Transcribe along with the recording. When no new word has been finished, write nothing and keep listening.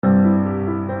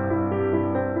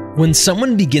When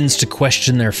someone begins to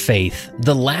question their faith,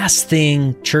 the last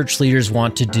thing church leaders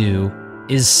want to do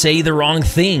is say the wrong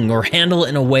thing or handle it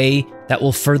in a way that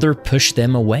will further push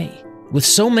them away. With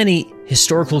so many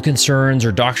historical concerns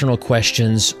or doctrinal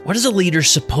questions, what is a leader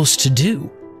supposed to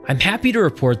do? I'm happy to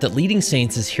report that Leading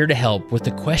Saints is here to help with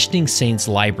the Questioning Saints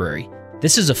Library.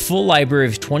 This is a full library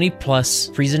of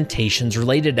 20-plus presentations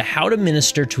related to how to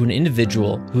minister to an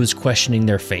individual who is questioning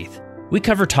their faith. We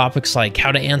cover topics like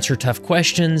how to answer tough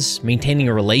questions, maintaining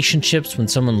relationships when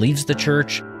someone leaves the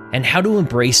church, and how to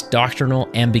embrace doctrinal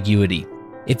ambiguity.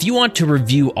 If you want to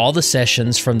review all the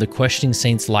sessions from the Questioning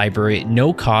Saints Library at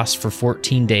no cost for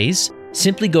 14 days,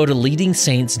 simply go to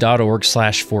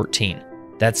leadingsaints.org/14.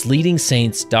 That's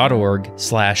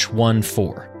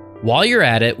leadingsaints.org/14. While you're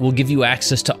at it, we'll give you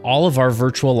access to all of our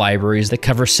virtual libraries that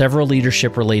cover several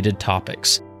leadership-related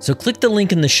topics. So click the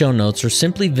link in the show notes or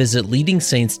simply visit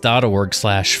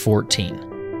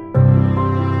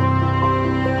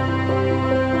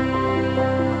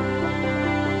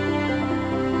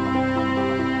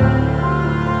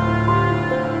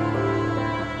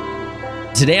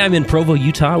Today I'm in Provo,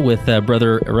 Utah with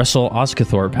Brother Russell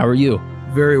Osguthorpe. How are you?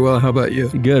 Very well. How about you?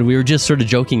 Good. We were just sort of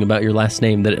joking about your last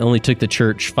name, that it only took the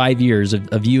church 5 years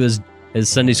of you as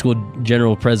Sunday school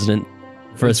general president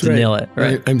for us to nail it.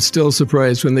 Right? I'm still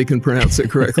surprised when they can pronounce it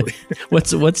correctly.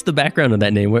 What's the background of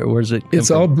that name? Where's it come It's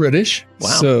from? all British. Wow.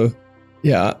 So,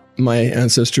 yeah, my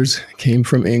ancestors came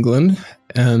from England,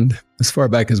 and as far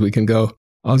back as we can go,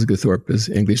 Osguthorpe is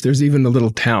English. There's even a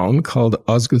little town called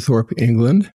Osguthorpe,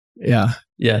 England. Yeah.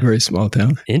 Very small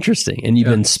town. Interesting. And you've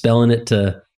been spelling it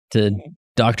to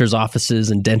doctors' offices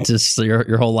and dentists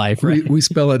your whole life, right? We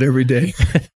spell it every day.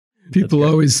 People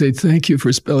always say, "Thank you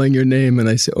for spelling your name." And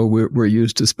I say, "Oh, we're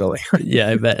used to spelling." Yeah,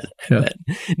 I bet.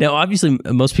 Now, obviously,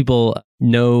 most people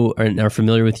know and are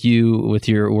familiar with you, with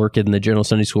your work in the General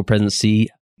Sunday School Presidency.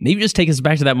 Maybe just take us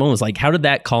back to that moment. It's like, how did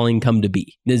that calling come to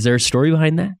be? Is there a story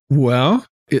behind that? Well,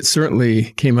 it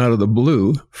certainly came out of the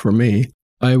blue for me.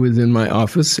 I was in my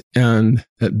office and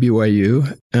at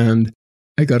BYU, and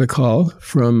I got a call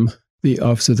from the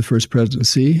Office of the First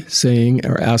Presidency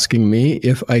asking me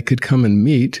if I could come and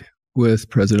meet with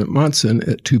President Monson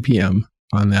at 2 p.m.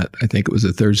 on that. I think it was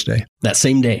a Thursday. That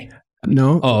same day?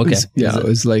 No. Oh, okay. It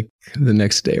was like the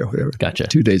next day or whatever. Gotcha.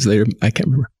 2 days later. I can't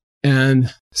remember.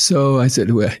 And so I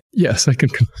said, well, yes, I can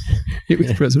come meet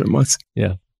with President Monson.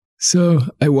 Yeah. So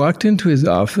I walked into his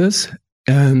office,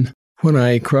 and when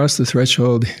I crossed the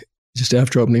threshold, just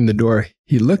after opening the door,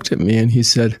 he looked at me and he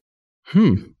said,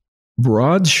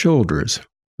 broad shoulders.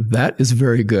 That is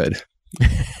very good.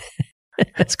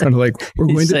 It's kind of like, we're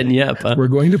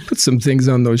going to put some things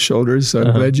on those shoulders. So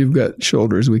I'm glad you've got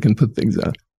shoulders we can put things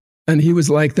on. And he was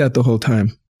like that the whole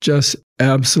time. Just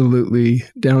absolutely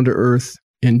down to earth,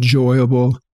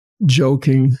 enjoyable,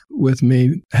 joking with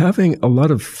me, having a lot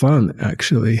of fun,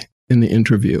 actually, in the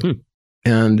interview.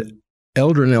 And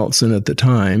Elder Nelson at the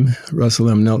time, Russell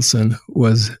M. Nelson,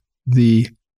 was the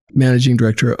managing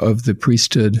director of the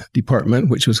priesthood department,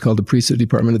 which was called the priesthood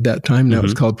department at that time. Now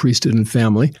it's called priesthood and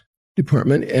family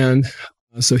department. And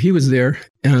so he was there,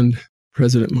 and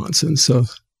President Monson, so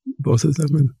both of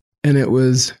them. And it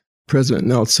was President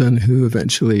Nelson who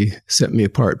eventually set me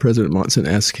apart. President Monson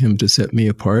asked him to set me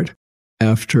apart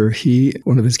after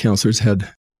one of his counselors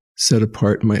had set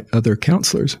apart my other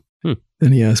counselors.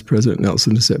 Then he asked President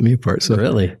Nelson to set me apart. So,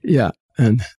 really? Yeah.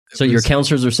 And so your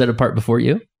counselors were set apart before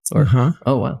you?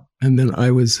 Oh, wow. And then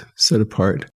I was set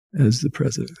apart as the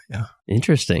president. Yeah.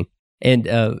 Interesting. And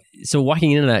so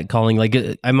walking into that calling, like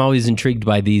I'm always intrigued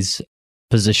by these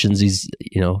positions, these,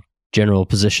 general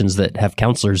positions that have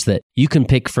counselors that you can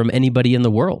pick from anybody in the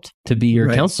world to be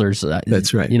your counselors.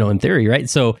 That's right. In theory, right?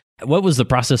 So what was the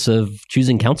process of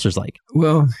choosing counselors like?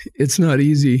 Well, it's not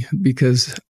easy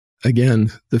because,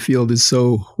 again, the field is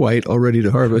so white already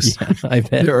to harvest. Yeah, I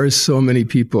bet. There are so many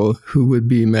people who would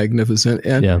be magnificent.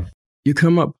 And you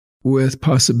come up with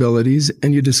possibilities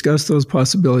and you discuss those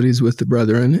possibilities with the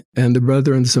brethren. And the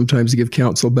brethren sometimes give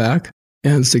counsel back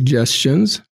and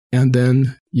suggestions. And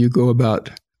then you go about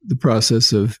the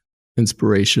process of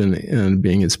inspiration and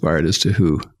being inspired as to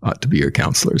who ought to be your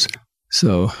counselors.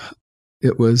 So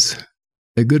it was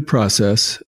a good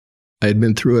process. I had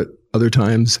been through it other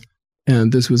times.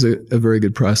 And this was a very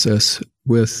good process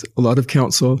with a lot of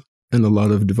counsel and a lot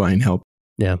of divine help.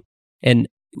 Yeah. And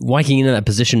walking into that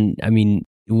position, I mean,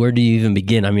 where do you even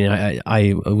begin? I mean,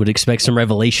 I would expect some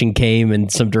revelation came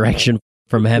and some direction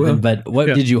from heaven, but what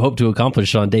did you hope to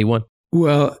accomplish on day one?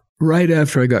 Well, right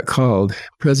after I got called,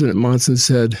 President Monson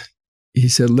he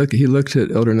looked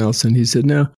at Elder Nelson. He said,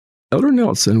 now, Elder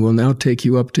Nelson will now take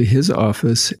you up to his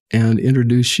office and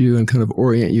introduce you and kind of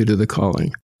orient you to the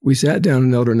calling. we sat down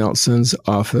in Elder Nelson's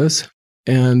office,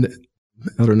 and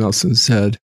Elder Nelson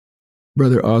said,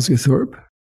 Brother Osgathorpe,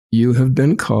 you have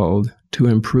been called to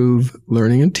improve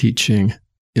learning and teaching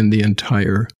in the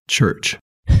entire church.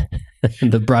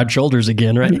 The broad shoulders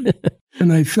again, right?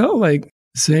 And I felt like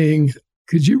saying,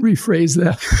 could you rephrase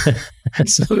that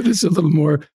so that it's a little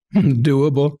more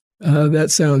doable?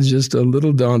 That sounds just a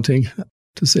little daunting,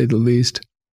 to say the least.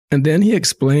 And then he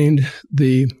explained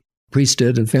the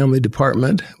priesthood and family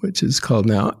department, which is called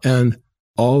now, and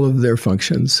all of their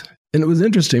functions. And it was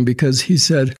interesting because he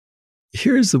said,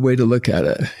 here's the way to look at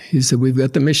it. He said, we've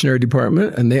got the missionary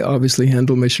department, and they obviously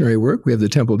handle missionary work. We have the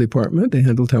temple department. They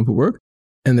handle temple work.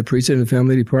 And the priesthood and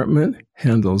family department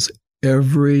handles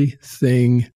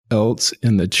everything else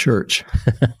in the church.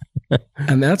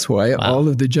 And that's why all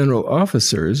of the general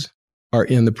officers are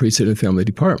in the priesthood and family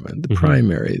department, the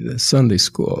primary, the Sunday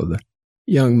school, the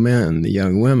young men, the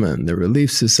young women, the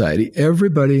relief society.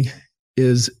 Everybody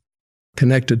is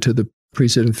connected to the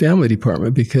priesthood and family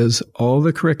department because all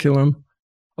the curriculum,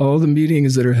 all the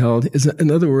meetings that are held,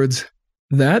 in other words,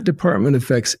 that department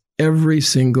affects every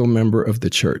single member of the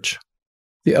church.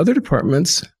 The other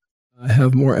departments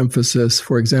have more emphasis,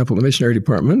 for example, the missionary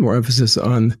department, more emphasis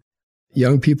on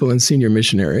young people and senior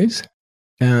missionaries,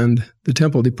 and the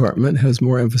temple department has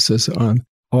more emphasis on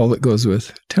all that goes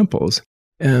with temples.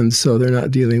 And so they're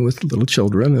not dealing with little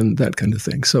children and that kind of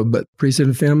thing. So, but priesthood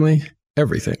and family,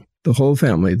 everything, the whole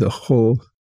family, the whole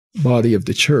body of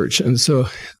the church. And so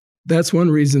that's one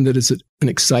reason that it's an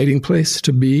exciting place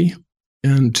to be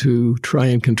and to try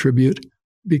and contribute,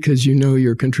 because you know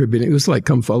you're contributing. It was like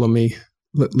Come Follow Me.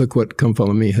 Look what Come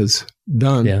Follow Me has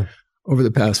done over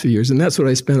the past few years. And that's what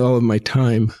I spent all of my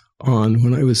time on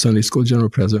when I was Sunday School General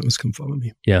President, was Come Follow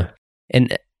Me. Yeah.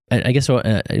 And I guess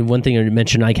one thing you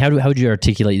mentioned, like how would you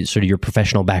articulate sort of your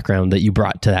professional background that you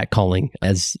brought to that calling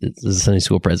as a Sunday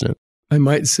School President? I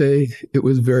might say it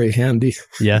was very handy.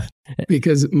 Yeah.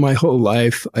 Because my whole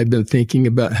life, I've been thinking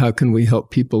about how can we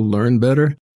help people learn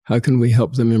better? How can we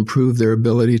help them improve their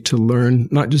ability to learn,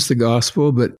 not just the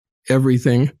gospel, but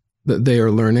everything that they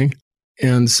are learning?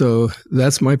 And so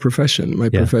that's my profession. My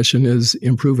profession is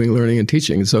improving learning and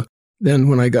teaching. So then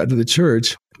when I got to the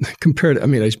church, I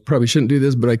probably shouldn't do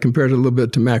this, but I compared it a little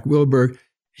bit to Mac Wilberg.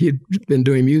 He had been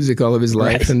doing music all of his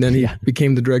life, and then he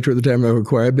became the director of the Tabernacle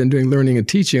Choir. I've been doing learning and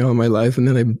teaching all my life, and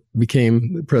then I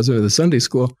became the president of the Sunday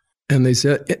school. And they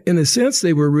said, in a sense,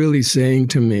 they were really saying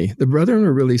to me, the brethren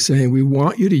were really saying, we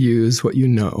want you to use what you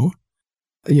know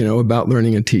about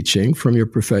learning and teaching from your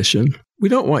profession. We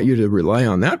don't want you to rely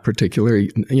on that particular,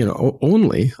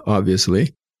 only,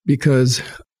 obviously, because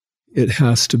it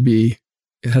has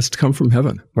to come from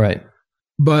heaven. Right.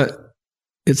 But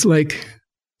it's like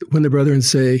when the brethren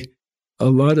say a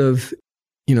lot of,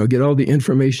 get all the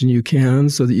information you can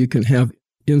so that you can have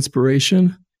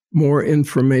inspiration. More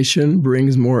information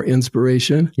brings more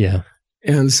inspiration. Yeah.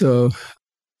 And so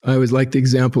I always like the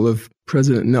example of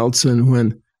President Nelson,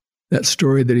 when that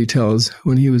story that he tells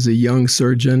when he was a young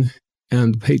surgeon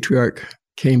and the patriarch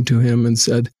came to him and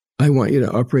said, I want you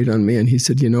to operate on me. And he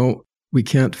said, we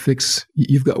can't fix,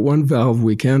 you've got one valve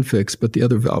we can fix, but the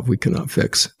other valve we cannot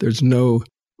fix. There's no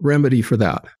remedy for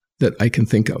that I can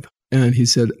think of. And he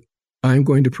said, I'm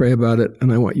going to pray about it,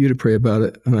 and I want you to pray about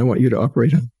it, and I want you to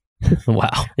operate on it.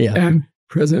 Wow. Yeah. And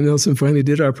President Nelson finally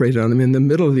did operate on him. In the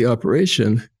middle of the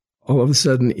operation, all of a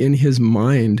sudden in his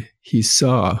mind, he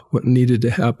saw what needed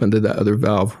to happen to that other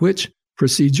valve, which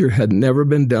procedure had never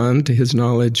been done, to his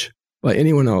knowledge, by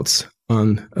anyone else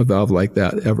on a valve like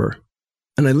that ever.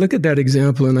 And I look at that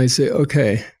example and I say,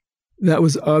 okay, that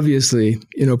was obviously,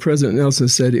 President Nelson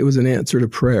said it was an answer to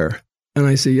prayer. And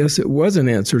I say, yes, it was an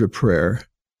answer to prayer,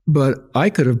 but I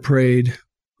could have prayed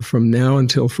from now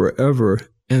until forever,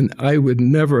 and I would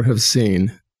never have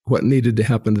seen what needed to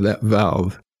happen to that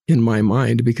valve in my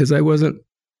mind, because I wasn't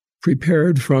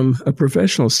prepared from a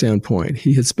professional standpoint.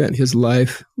 He had spent his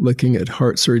life looking at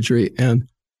heart surgery, and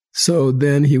so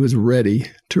then he was ready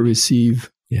to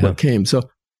receive what came. So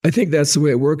I think that's the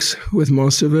way it works with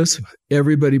most of us.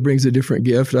 Everybody brings a different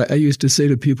gift. I used to say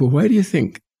to people, why do you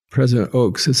think President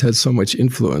Oaks has had so much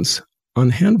influence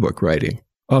on handbook writing?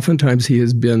 Oftentimes he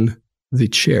has been the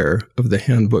chair of the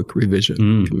handbook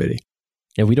revision committee.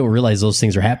 Yeah, we don't realize those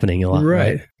things are happening a lot.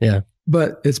 Right. Yeah.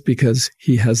 But it's because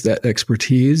he has that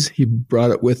expertise. He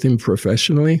brought it with him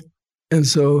professionally. And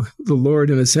so the Lord,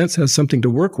 in a sense, has something to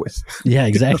work with. Yeah,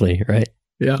 exactly. Right.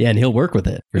 Yeah. Yeah, and he'll work with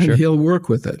it, for and sure. He'll work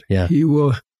with it. Yeah. He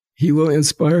will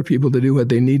inspire people to do what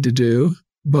they need to do,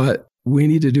 but we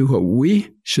need to do what we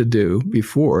should do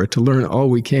before, to learn all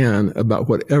we can about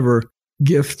whatever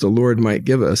gift the Lord might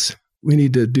give us, we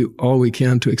need to do all we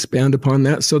can to expand upon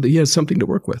that so that he has something to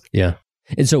work with. Yeah.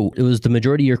 And so it was the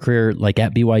majority of your career like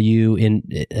at BYU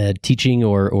in teaching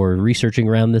or researching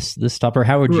around this topic? Or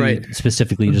how would you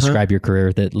specifically describe your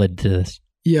career that led to this?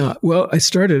 Yeah, well, I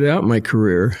started out my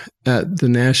career at the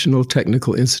National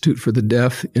Technical Institute for the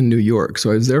Deaf in New York.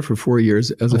 So I was there for 4 years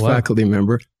as a faculty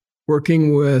member,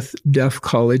 working with deaf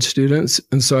college students.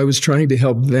 And so I was trying to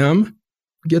help them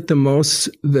get the most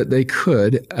that they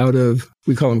could out of,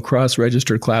 we call them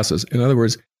cross-registered classes. In other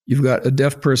words, you've got a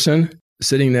deaf person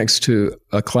sitting next to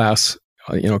a class,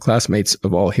 classmates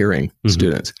of all hearing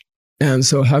students. And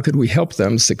so how could we help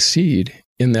them succeed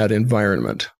in that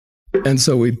environment? And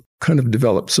so we kind of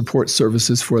developed support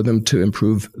services for them to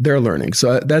improve their learning.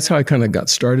 So that's how I kind of got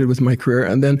started with my career.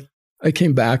 And then I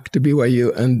came back to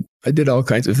BYU and I did all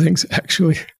kinds of things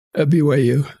actually at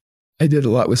BYU. I did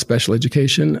a lot with special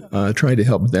education, trying to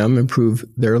help them improve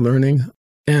their learning,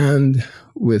 and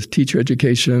with teacher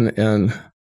education. And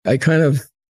I kind of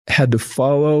had to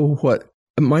follow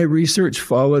my research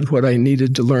followed what I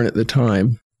needed to learn at the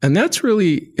time. And that's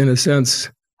really, in a sense,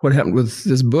 what happened with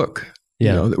this book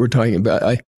that we're talking about.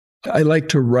 I like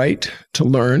to write to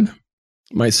learn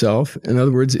myself. In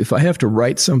other words, if I have to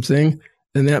write something,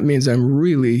 then that means I'm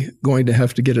really going to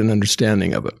have to get an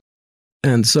understanding of it.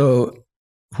 And so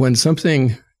when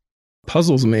something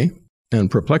puzzles me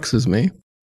and perplexes me,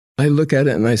 I look at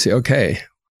it and I say, okay,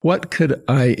 what could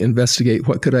I investigate?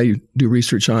 What could I do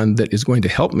research on that is going to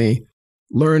help me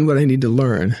learn what I need to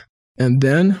learn? And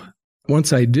then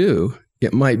once I do,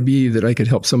 it might be that I could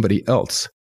help somebody else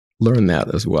learn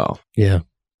that as well. Yeah.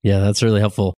 Yeah, that's really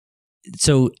helpful.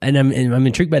 So, and I'm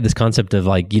intrigued by this concept of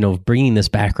bringing this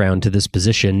background to this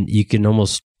position. You can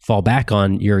almost fall back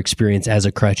on your experience as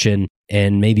a crutch and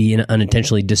maybe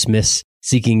unintentionally dismiss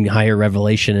seeking higher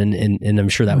revelation. And I'm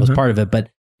sure that was part of it. But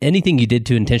anything you did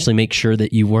to intentionally make sure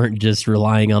that you weren't just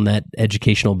relying on that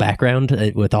educational background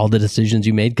with all the decisions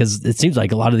you made? Because it seems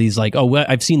like a lot of these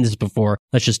I've seen this before.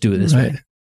 Let's just do it this way.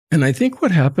 And I think what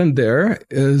happened there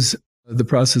is the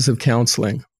process of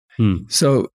counseling.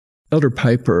 So Elder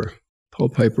Paul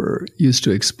Piper used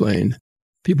to explain,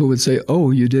 people would say,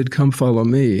 oh, you did come follow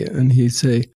me. And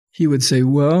he would say,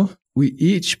 well, we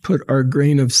each put our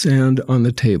grain of sand on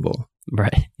the table.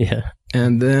 Right. Yeah.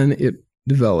 And then it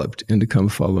developed into come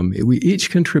follow me. We each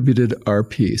contributed our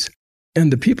piece.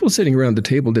 And the people sitting around the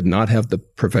table did not have the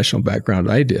professional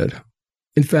background I did.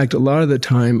 In fact, a lot of the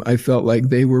time, I felt like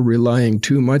they were relying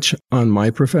too much on my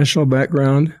professional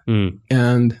background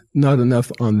and not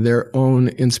enough on their own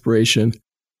inspiration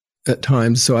at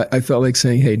times. So I felt like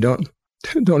saying, hey, don't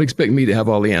expect me to have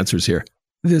all the answers here.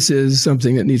 This is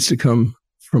something that needs to come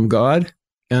from God,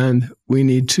 and we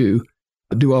need to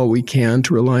do all we can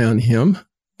to rely on Him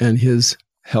and His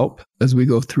help as we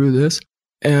go through this.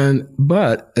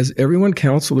 But as everyone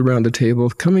counseled around the table,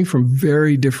 coming from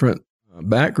very different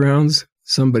backgrounds,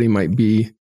 somebody might be,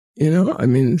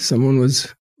 someone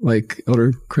was like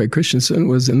Elder Craig Christensen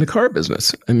was in the car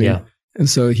business. And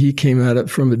so he came at it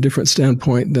from a different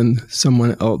standpoint than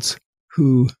someone else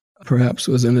who perhaps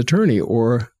was an attorney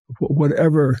or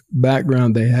whatever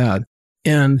background they had.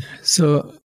 And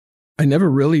so I never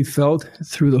really felt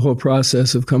through the whole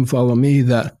process of Come Follow Me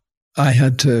that I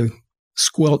had to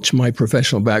squelch my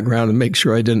professional background and make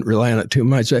sure I didn't rely on it too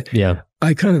much.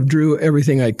 I kind of drew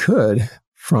everything I could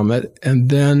from it.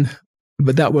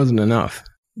 But that wasn't enough,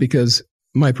 because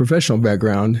my professional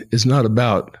background is not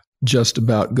just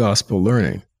about gospel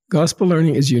learning. Gospel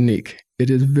learning is unique.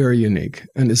 It is very unique.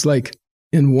 And it's like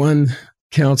in one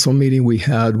council meeting we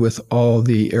had with all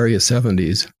the Area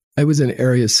 70s. I was in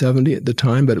Area 70 at the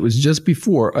time, but it was just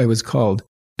before I was called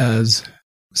as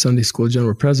Sunday School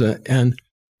General President. And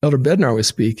Elder Bednar was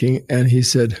speaking, and he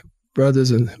said, brother,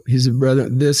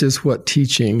 this is what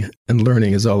teaching and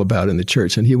learning is all about in the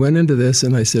church. And he went into this,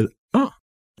 and I said, oh,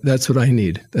 that's what I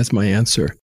need. That's my answer.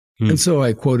 And so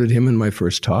I quoted him in my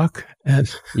first talk,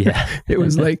 and it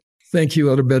was like, thank you,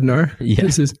 Elder Bednar.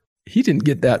 He didn't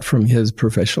get that from his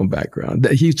professional background.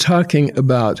 He's talking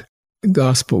about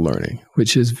gospel learning,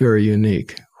 which is very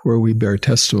unique, where we bear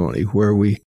testimony, where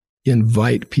we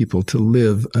invite people to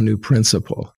live a new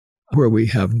principle, where we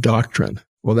have doctrine.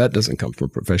 Well, that doesn't come from a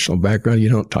professional background. You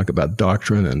don't talk about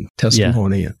doctrine and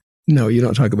testimony. No, you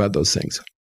don't talk about those things.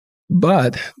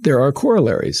 But there are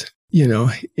corollaries,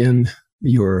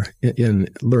 in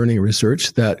learning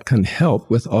research that can help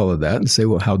with all of that and say,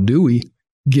 well, how do we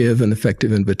give an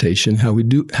effective invitation? How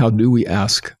do we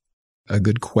ask a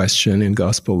good question in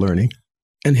gospel learning?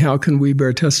 And how can we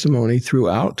bear testimony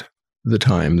throughout the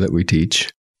time that we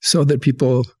teach so that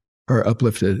people are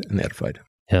uplifted and edified?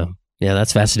 Yeah. Yeah,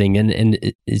 that's fascinating.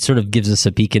 And it sort of gives us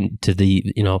a peek into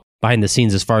the, behind the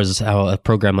scenes as far as how a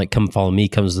program like Come Follow Me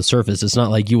comes to the surface. It's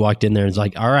not like you walked in there and it's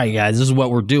like, all right, guys, this is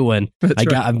what we're doing.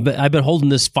 I've been holding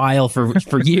this file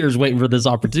for years waiting for this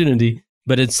opportunity.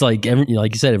 But it's like,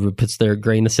 like you said, everyone puts their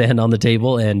grain of sand on the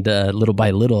table and little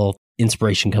by little,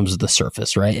 inspiration comes to the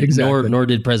surface, right? Exactly. Nor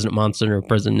did President Monson or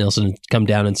President Nelson come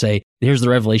down and say, here's the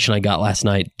revelation I got last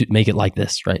night. Make it like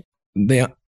this, right? They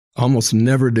almost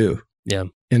never do. Yeah.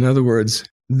 In other words,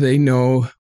 they know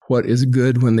what is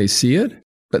good when they see it,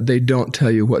 but they don't tell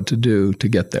you what to do to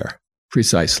get there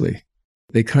precisely.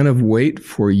 They kind of wait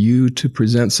for you to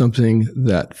present something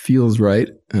that feels right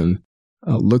and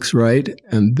looks right.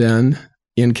 And then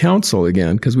in council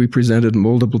again, because we presented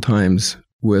multiple times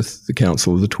with the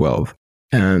Council of the 12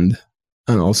 and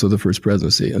also the First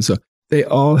Presidency. And so they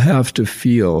all have to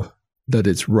feel that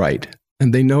it's right.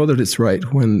 And they know that it's right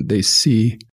when they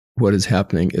see what is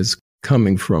happening is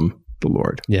coming from the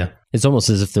Lord. Yeah. It's almost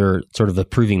as if they're sort of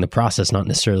approving the process, not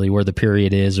necessarily where the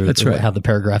period is or how the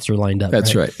paragraphs are lined up.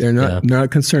 That's right. They're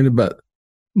not concerned about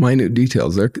minute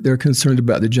details. They're concerned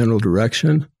about the general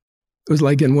direction. It was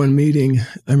like in one meeting,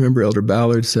 I remember Elder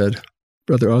Ballard said,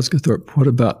 Brother Osgathorpe, what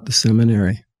about the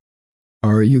seminary?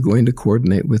 Are you going to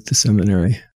coordinate with the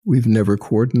seminary? We've never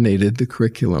coordinated the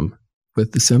curriculum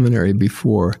with the seminary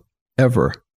before,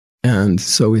 ever. And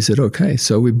so we said, okay.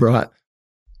 So we brought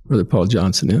Brother Paul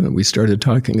Johnson in and we started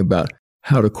talking about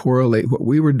how to correlate what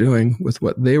we were doing with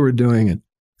what they were doing, and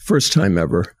first time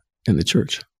ever in the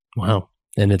church. Wow.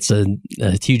 And it's a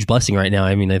huge blessing right now.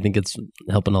 I mean, I think it's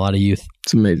helping a lot of youth.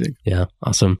 It's amazing. Yeah.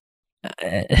 Awesome.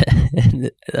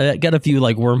 I got a few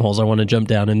like wormholes I want to jump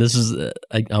down, and this is,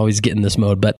 I always get in this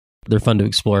mode, but they're fun to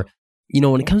explore.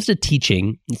 When it comes to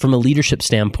teaching from a leadership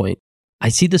standpoint, I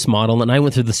see this model, and I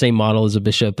went through the same model as a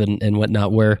bishop and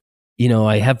whatnot, where,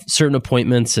 I have certain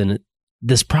appointments and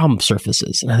this problem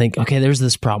surfaces. And I think, okay, there's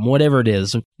this problem, whatever it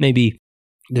is. Maybe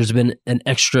there's been an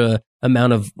extra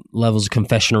amount of levels of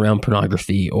confession around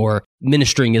pornography, or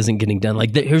ministering isn't getting done.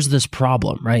 Like, here's this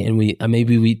problem, right? And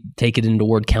we take it into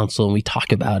ward council and we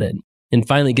talk about it. And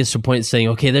finally it gets to a point of saying,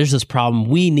 okay, there's this problem.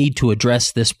 We need to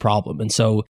address this problem. And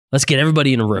so let's get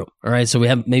everybody in a room. All right. So we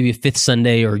have maybe a fifth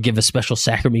Sunday or give a special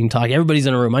sacrament talk. Everybody's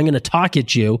in a room. I'm going to talk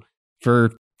at you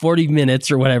for 40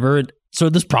 minutes or whatever. So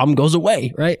this problem goes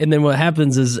away, right? And then what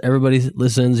happens is everybody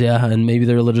listens, and maybe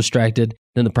they're a little distracted.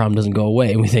 Then the problem doesn't go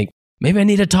away. And we think, maybe I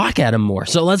need to talk at him more.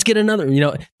 So let's get another,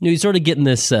 you sort of get in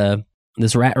this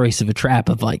rat race of a trap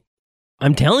of like,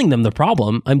 I'm telling them the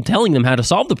problem. I'm telling them how to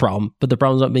solve the problem, but the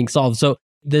problem's not being solved. So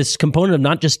this component of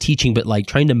not just teaching, but like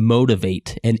trying to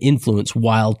motivate and influence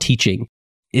while teaching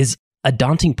is a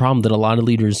daunting problem that a lot of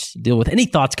leaders deal with. Any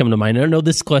thoughts come to mind? I know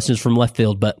this question is from left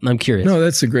field, but I'm curious. No,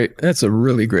 that's a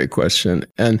really great question.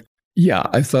 And yeah,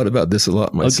 I've thought about this a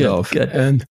lot myself. Good.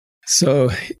 And so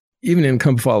even in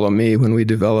Come Follow Me, when we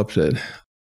developed it,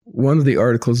 one of the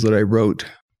articles that I wrote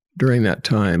during that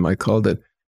time, I called it,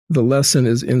 "The Lesson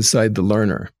is Inside the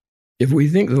Learner." If we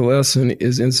think the lesson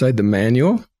is inside the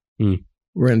manual,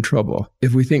 we're in trouble.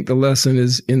 If we think the lesson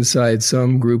is inside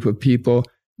some group of people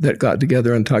that got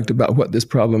together and talked about what this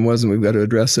problem was and we've got to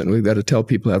address it and we've got to tell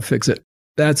people how to fix it,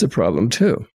 that's a problem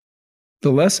too.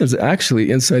 The lesson is actually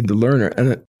inside the learner.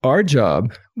 And our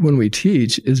job when we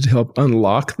teach is to help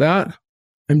unlock that.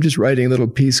 I'm just writing a little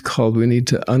piece called "We Need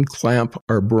to Unclamp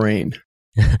Our Brain."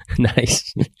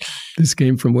 Nice. This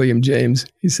came from William James.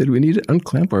 He said, we need to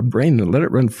unclamp our brain and let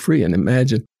it run free and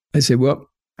imagine. I say, well,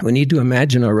 we need to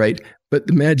imagine, all right, but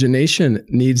the imagination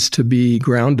needs to be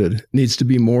grounded, needs to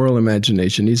be moral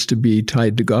imagination, needs to be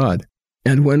tied to God.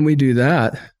 And when we do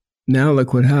that, now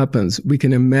look what happens. We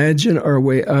can imagine our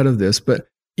way out of this, but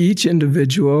each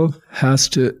individual has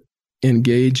to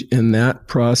engage in that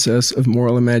process of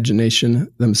moral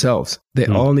imagination themselves. They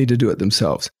all need to do it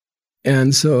themselves.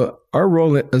 And so our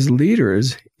role as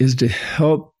leaders is to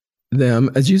help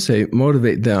them, as you say,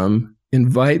 motivate them,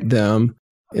 invite them,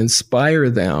 inspire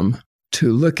them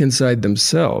to look inside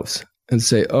themselves and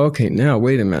say, okay, now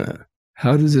wait a minute.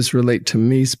 How does this relate to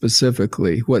me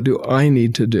specifically? What do I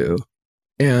need to do?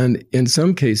 And in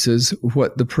some cases,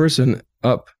 what the person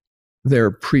up there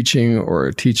preaching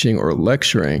or teaching or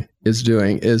lecturing is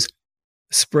doing is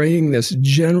spraying this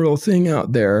general thing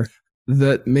out there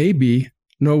that maybe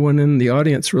no one in the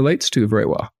audience relates to very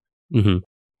well. Mm-hmm.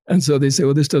 And so they say,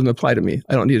 well, this doesn't apply to me.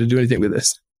 I don't need to do anything with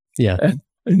this. Yeah.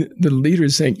 And the leader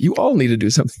is saying, you all need to do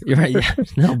something. You're right. Yeah.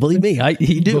 No, believe me,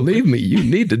 you do. Believe me, you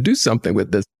need to do something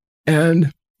with this.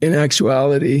 And in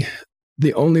actuality,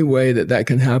 the only way that that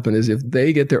can happen is if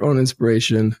they get their own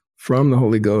inspiration from the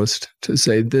Holy Ghost to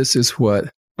say, this is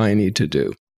what I need to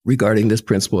do. regarding this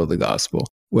principle of the gospel,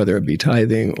 whether it be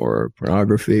tithing or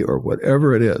pornography or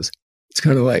whatever it is. It's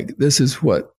kind of like, this is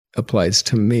what applies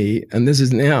to me, and this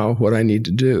is now what I need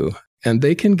to do. And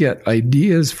they can get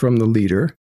ideas from the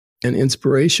leader and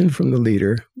inspiration from the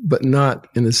leader, but not,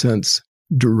 in a sense,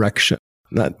 direction.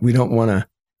 We don't want to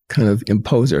kind of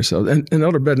impose ourselves. And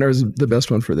Elder Bednar is the best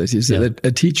one for this. He said that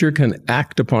a teacher can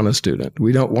act upon a student.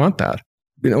 We don't want that.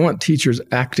 We don't want teachers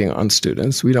acting on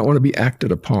students. We don't want to be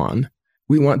acted upon.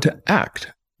 We want to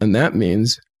act. And that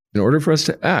means in order for us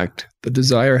to act, the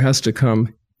desire has to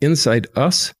come inside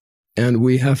us, and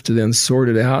we have to then sort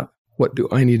it out. What do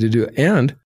I need to do?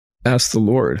 And ask the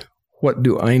Lord, what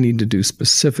do I need to do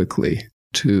specifically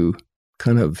to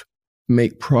kind of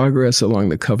make progress along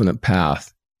the covenant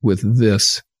path with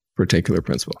this particular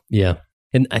principle? Yeah.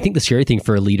 And I think the scary thing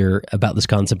for a leader about this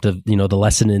concept of, the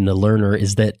lesson in the learner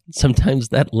is that sometimes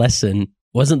that lesson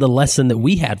wasn't the lesson that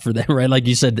we had for them, right? Like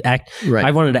you said, Right.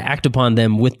 I wanted to act upon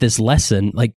them with this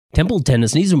lesson. Like, temple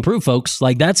attendance needs to improve, folks.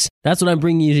 Like, that's what I'm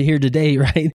bringing you here today,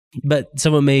 right? But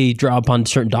someone may draw upon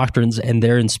certain doctrines and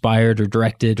they're inspired or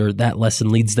directed, or that lesson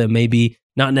leads them maybe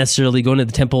not necessarily going to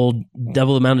the temple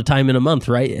double amount of time in a month,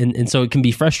 right? And so it can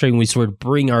be frustrating when we sort of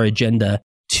bring our agenda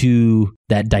to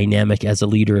that dynamic as a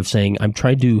leader of saying, I'm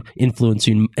trying to influence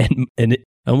you and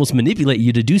almost manipulate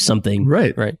you to do something.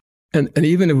 Right. And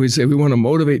even if we say we want to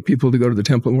motivate people to go to the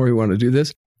temple more, we want to do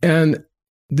this. And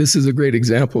this is a great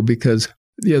example, because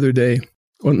the other day,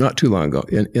 well, not too long ago,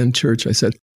 in church, I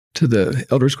said to the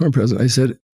elders quorum president, I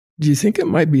said, do you think it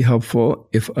might be helpful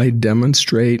if I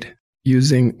demonstrate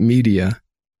using media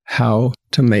how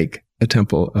to make a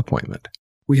temple appointment?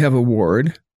 We have a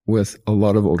ward with a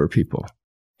lot of older people.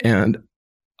 And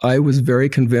I was very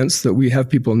convinced that we have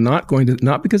people not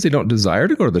because they don't desire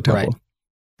to go to the temple. Right.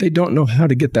 They don't know how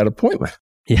to get that appointment.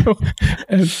 Yeah.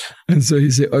 and so he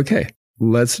said, okay,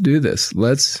 let's do this.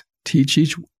 Let's teach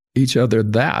each other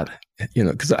that,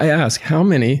 because I asked, how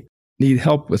many need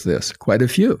help with this? Quite a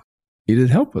few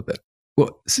needed help with it.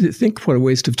 Well, think what a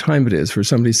waste of time it is for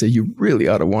somebody to say, you really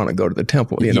ought to want to go to the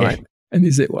temple, and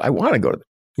he said, well, I want to go to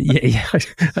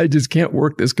I just can't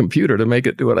work this computer to make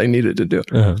it do what I need it to do.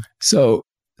 Uh-huh. So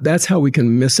that's how we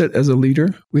can miss it as a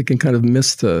leader. We can kind of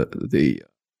miss the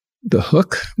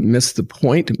hook, miss the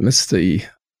point, miss the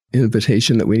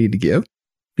invitation that we need to give,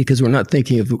 because we're not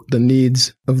thinking of the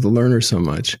needs of the learner so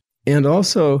much, and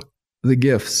also the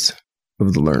gifts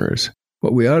of the learners.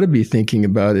 What we ought to be thinking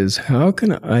about is, how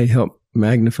can I help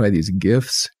magnify these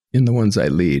gifts in the ones I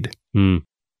lead?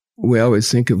 We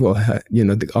always think of,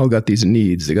 they all got these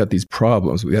needs, they got these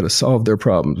problems, we got to solve their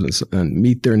problems and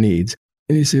meet their needs.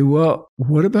 And you say, well,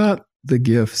 what about the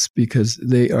gifts? Because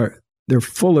they're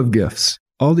full of gifts.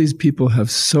 All these people have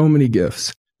so many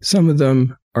gifts. Some of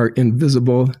them are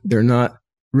invisible. They're not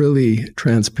really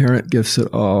transparent gifts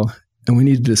at all. And we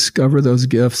need to discover those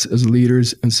gifts as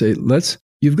leaders and say,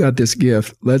 you've got this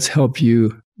gift. Let's help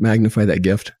you magnify that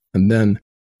gift. And then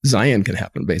Zion can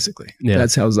happen, basically. Yeah.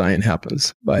 That's how Zion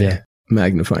happens, by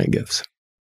magnifying gifts.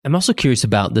 I'm also curious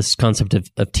about this concept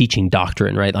of teaching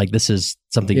doctrine, right? Like, this is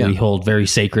something we hold very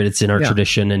sacred. It's in our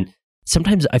tradition. And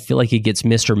sometimes I feel like it gets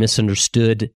missed or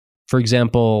misunderstood. For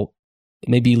example,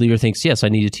 maybe a leader thinks, yes, I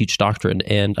need to teach doctrine,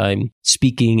 and I'm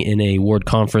speaking in a ward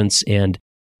conference and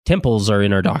temples are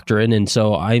in our doctrine. And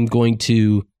so I'm going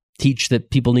to teach that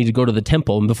people need to go to the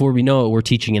temple. And before we know it, we're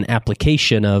teaching an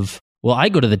application of, well, I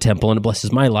go to the temple and it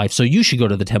blesses my life, so you should go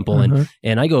to the temple.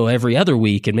 And I go every other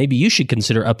week, and maybe you should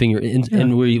consider upping your...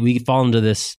 And we fall into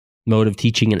this mode of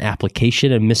teaching an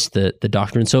application and miss the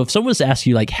doctrine. So if someone was to ask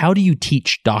you, like, how do you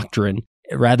teach doctrine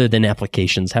rather than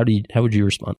applications, how would you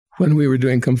respond? When we were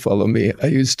doing Come Follow Me, I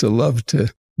used to love to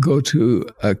go to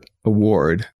a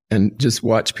ward and just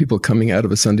watch people coming out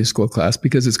of a Sunday school class,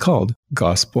 because it's called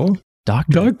Gospel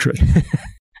Doctrine.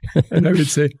 And I would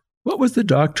say, what was the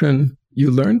doctrine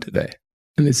you learned today?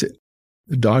 And they say,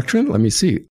 the doctrine? Let me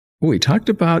see. Oh, we talked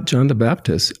about John the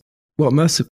Baptist. Well, it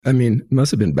must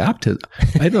have been baptism.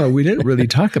 I don't know. We didn't really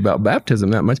talk about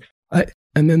baptism that much.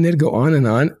 And then they'd go on.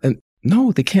 And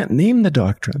no, they can't name the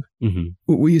doctrine.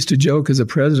 Mm-hmm. We used to joke as a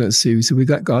presidency. We said, we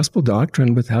got gospel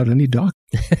doctrine without any doctrine.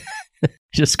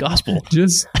 Just gospel.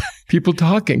 Just people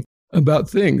talking about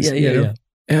things. Yeah.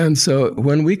 And so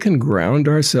when we can ground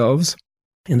ourselves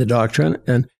in the doctrine,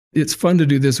 and it's fun to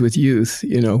do this with youth,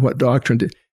 what doctrine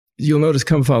you'll notice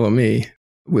Come Follow Me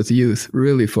with youth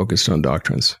really focused on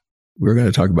doctrines. We're going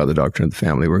to talk about the doctrine of the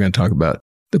family. We're going to talk about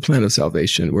the plan of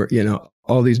salvation.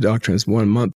 All these doctrines 1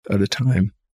 month at a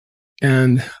time.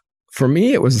 And for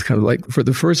me, it was kind of like, for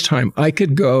the first time, I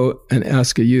could go and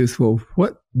ask a youth, well,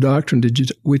 what doctrine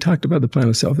did we talked about the plan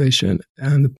of salvation,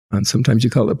 and sometimes you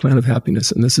call it the plan of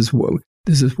happiness. And this is what,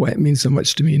 this is why it means so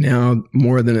much to me now,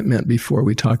 more than it meant before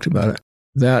we talked about it.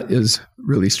 That is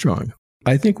really strong.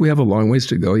 I think we have a long ways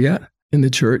to go yet in the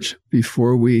church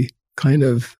before we kind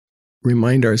of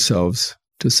remind ourselves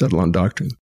to settle on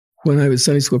doctrine. When I was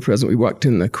Sunday school president, we walked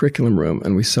in the curriculum room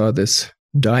and we saw this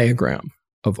diagram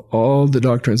of all the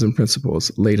doctrines and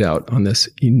principles laid out on this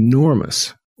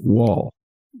enormous wall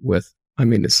with,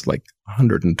 it's like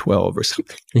 112 or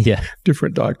something. Yeah.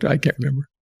 Different doctrine. I can't remember.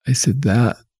 I said,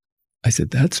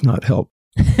 that's not help.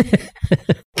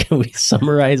 Can we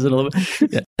summarize it a little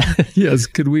bit? Yeah. Yes.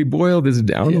 Could we boil this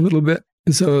down a little bit?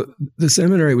 And so the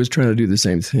seminary was trying to do the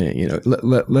same thing.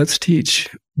 Let's teach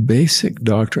basic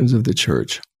doctrines of the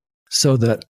church so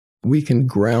that we can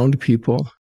ground people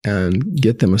and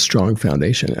get them a strong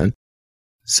foundation. And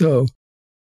so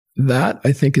that,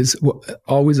 I think, is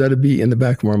always ought to be in the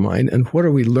back of our mind. And what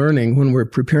are we learning when we're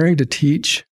preparing to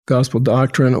teach gospel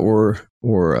doctrine or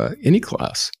any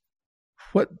class?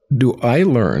 What do I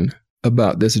learn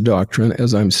about this doctrine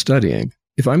as I'm studying?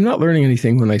 If I'm not learning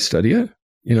anything when I study it,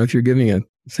 if you're giving a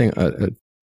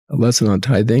lesson on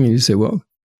tithing and you say, well,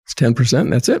 it's 10%,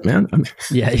 and that's it, man.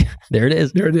 Yeah, there it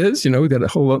is. There it is. We've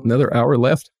got another hour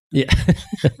left. Yeah.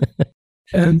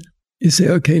 And you say,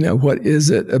 okay, now what is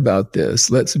it about this?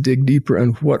 Let's dig deeper.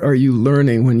 And what are you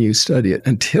learning when you study it?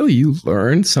 Until you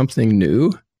learn something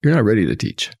new, you're not ready to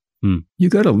teach. You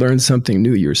got to learn something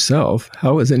new yourself.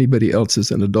 How is anybody else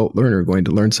as an adult learner going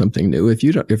to learn something new if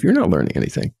you're not learning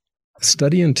anything?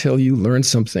 Study until you learn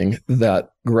something that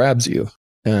grabs you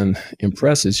and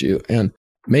impresses you and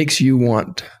makes you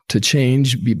want to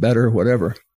change, be better,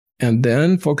 whatever. And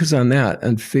then focus on that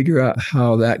and figure out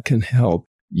how that can help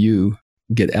you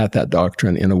get at that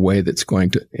doctrine in a way that's going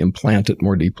to implant it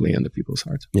more deeply into people's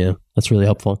hearts. Yeah, that's really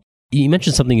helpful. You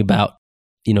mentioned something about,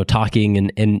 talking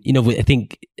and I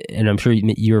think, and I'm sure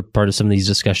you're part of some of these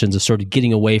discussions of sort of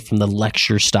getting away from the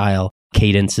lecture style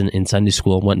cadence in Sunday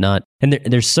school and whatnot. And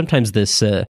there's sometimes this,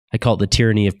 I call it the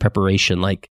tyranny of preparation.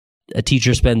 Like a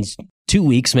teacher spends 2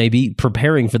 weeks maybe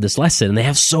preparing for this lesson and they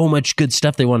have so much good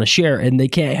stuff they want to share and they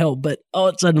can't help but,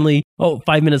 suddenly,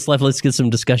 5 minutes left, let's get some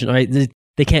discussion. All right.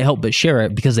 They can't help but share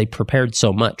it because they prepared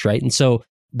so much, right? And so,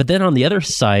 but then on the other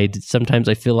side, sometimes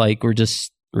I feel like we're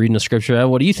just reading a scripture.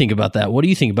 What do you think about that? What do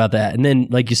you think about that? And then,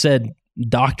 like you said,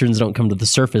 doctrines don't come to the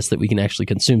surface that we can actually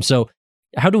consume. So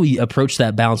how do we approach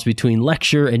that balance between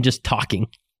lecture and just talking?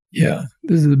 Yeah,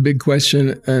 this is a big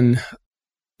question. And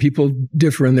people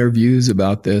differ in their views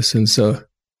about this. And so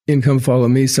in Come Follow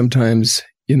Me, sometimes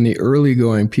in the early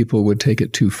going, people would take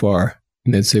it too far.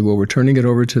 And they'd say, well, we're turning it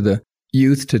over to the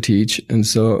youth to teach. And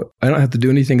so I don't have to do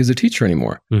anything as a teacher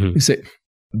anymore. Mm-hmm. You say,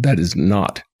 that is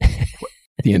not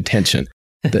the intention,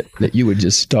 that you would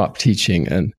just stop teaching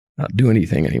and not do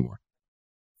anything anymore.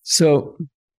 So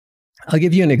I'll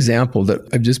give you an example that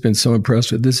I've just been so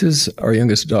impressed with. This is our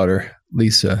youngest daughter,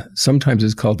 Lisa. Sometimes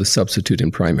it's called the substitute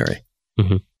in primary.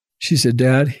 Mm-hmm. She said,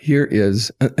 Dad, here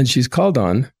is, and she's called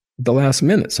on at the last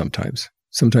minute sometimes.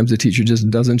 Sometimes the teacher just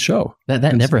doesn't show.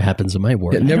 That never happens in my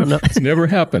ward. It's never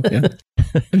happened.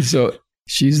 Yeah. And so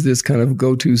she's this kind of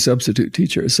go-to substitute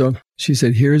teacher. So she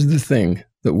said, here's the thing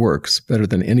that works better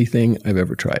than anything I've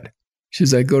ever tried. She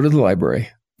says, I go to the library,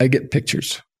 I get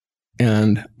pictures,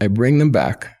 and I bring them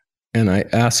back, and I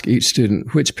ask each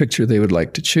student which picture they would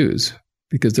like to choose,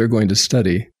 because they're going to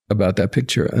study about that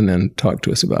picture and then talk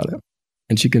to us about it.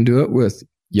 And she can do it with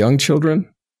young children,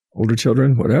 older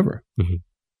children, whatever. Mm-hmm.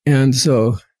 And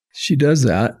so she does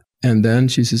that. And then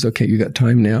she says, okay, you got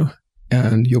time now.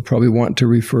 And you'll probably want to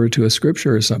refer to a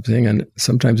scripture or something. And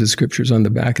sometimes the scripture's on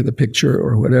the back of the picture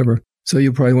or whatever. So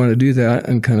you'll probably want to do that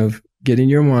and kind of get in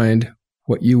your mind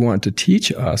what you want to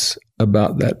teach us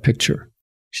about that picture.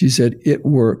 She said, it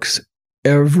works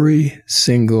every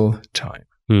single time.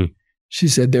 She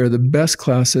said, they're the best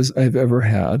classes I've ever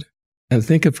had. And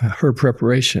think of her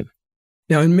preparation.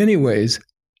 Now, in many ways,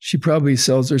 she probably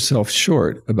sells herself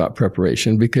short about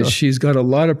preparation because she's got a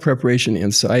lot of preparation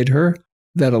inside her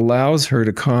that allows her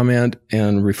to comment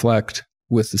and reflect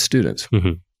with the students.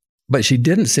 Mm-hmm. But she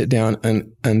didn't sit down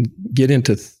and get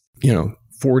into,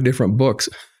 4 different books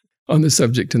on the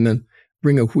subject and then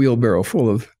bring a wheelbarrow full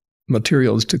of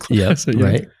materials to class. Yep,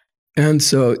 right. And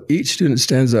so each student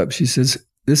stands up. She says,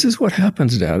 this is what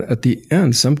happens, Dad. At the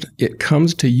end, it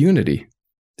comes to unity.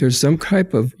 There's some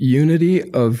type of unity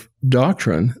of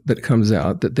doctrine that comes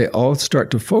out that they all start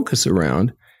to focus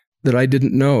around that I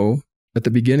didn't know at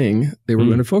the beginning they were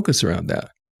going to focus around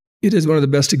that. It is one of the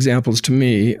best examples to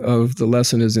me of the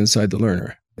lesson is inside the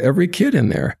learner. Every kid in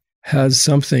there has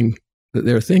something that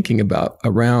they're thinking about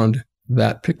around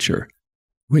that picture.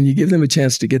 When you give them a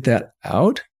chance to get that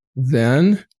out,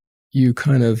 then you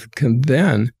kind of can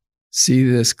then see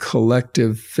this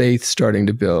collective faith starting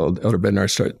to build. Elder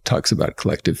Bednar talks about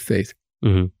collective faith.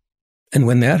 Mm-hmm. And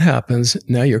when that happens,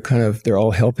 now they're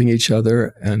all helping each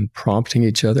other and prompting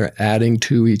each other, adding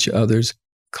to each other's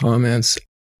comments.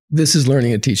 This is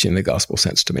learning and teaching in the gospel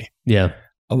sense to me. Yeah.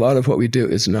 A lot of what we do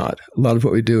is not. A lot of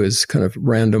what we do is kind of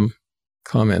random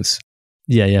comments.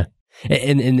 Yeah, yeah.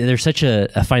 And there's such a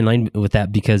fine line with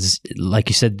that because, like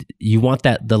you said, you want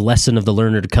the lesson of the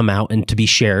learner to come out and to be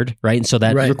shared, right? And so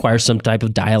that requires some type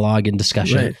of dialogue and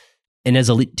discussion. Right. And as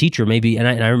a teacher, maybe, and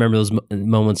I remember those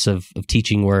moments of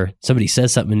teaching where somebody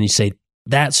says something and you say,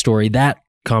 that story, that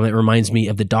comment reminds me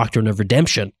of the doctrine of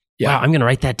redemption. Yeah. Wow, I'm going to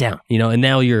write that down. And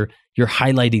now you're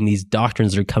highlighting these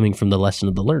doctrines that are coming from the lesson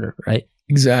of the learner, right?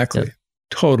 Exactly. Yeah.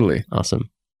 Totally.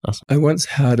 Awesome. I once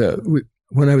had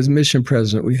when I was mission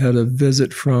president, we had a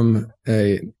visit from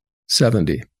a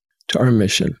 70 to our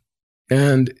mission.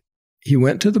 And he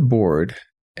went to the board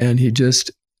and he just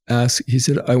asked, he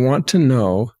said, I want to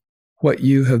know what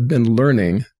you have been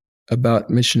learning about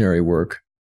missionary work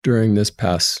during this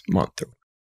past month.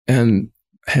 And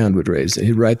a hand would raise.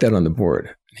 He'd write that on the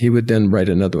board. He would then write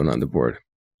another one on the board.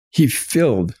 He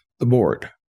filled the board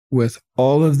with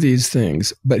all of these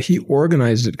things, but he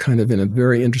organized it kind of in a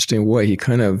very interesting way. He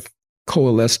kind of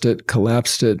coalesced it,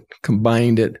 collapsed it,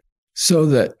 combined it, so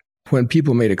that when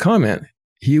people made a comment,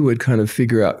 he would kind of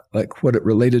figure out like what it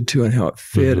related to and how it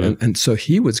fit. Mm-hmm. And so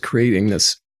he was creating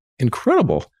this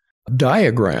incredible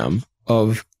diagram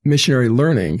of missionary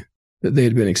learning that they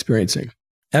had been experiencing.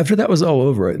 After that was all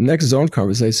over, at the next zone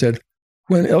conference, I said,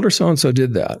 when Elder so-and-so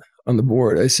did that on the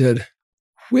board, I said,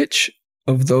 which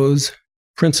of those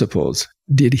principles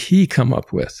did he come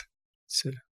up with? He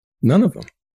said, none of them.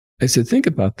 I said, think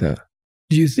about that.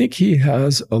 Do you think he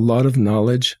has a lot of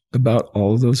knowledge about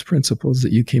all of those principles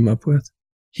that you came up with?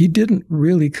 He didn't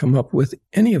really come up with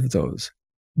any of those,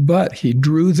 but he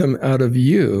drew them out of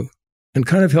you and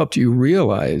kind of helped you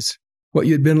realize what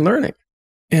you'd been learning.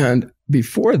 And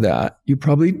before that, you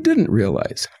probably didn't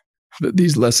realize that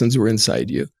these lessons were inside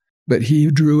you, but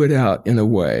he drew it out in a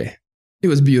way. It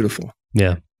was beautiful.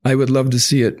 Yeah. I would love to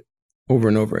see it over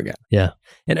and over again. Yeah.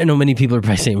 And I know many people are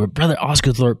probably saying, well, Brother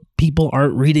Osgood, people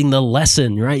aren't reading the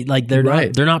lesson, right? Like they're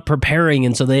not preparing.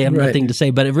 And so they have nothing to say,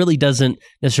 but it really doesn't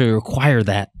necessarily require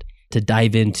that to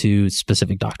dive into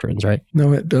specific doctrines, right?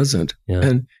 No, it doesn't. Yeah.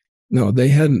 And no, they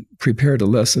hadn't prepared a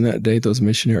lesson that day, those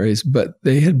missionaries, but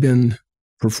they had been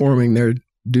performing their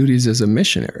duties as a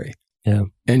missionary. Yeah.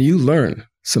 And you learn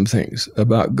some things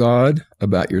about God,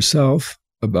 about yourself,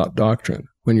 about doctrine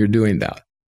when you're doing that.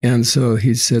 And so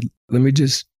he said,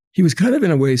 he was kind of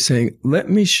in a way saying, let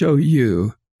me show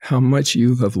you how much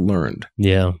you have learned.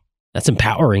 Yeah. That's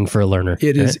empowering for a learner.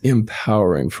 It is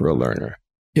empowering for a learner.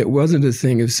 It wasn't a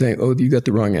thing of saying, oh, you got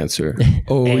the wrong answer.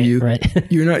 Oh,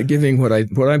 you're not giving what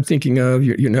I'm thinking of.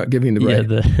 You're not giving the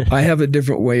right. I have a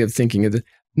different way of thinking of it.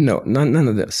 No, none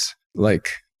of this. Like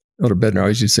Elder Bednar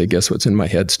always used to say, guess what's in my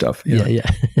head stuff. Yeah.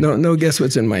 No, guess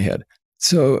what's in my head.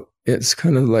 So it's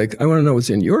kind of like, I want to know what's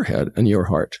in your head and your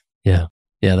heart. Yeah.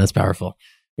 Yeah, that's powerful.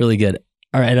 Really good.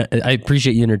 All right. I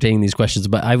appreciate you entertaining these questions,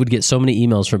 but I would get so many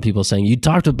emails from people saying, you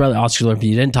talked with Brother Osgood, but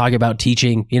you didn't talk about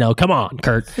teaching. Come on,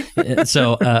 Kurt.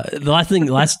 So the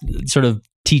last sort of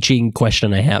teaching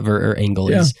question I have or angle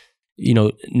is,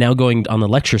 now going on the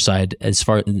lecture side, as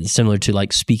far similar to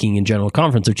like speaking in general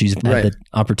conference, which you've had the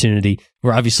opportunity,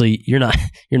 where obviously you're not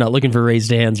looking for raised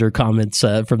hands or comments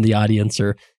from the audience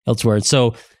or elsewhere.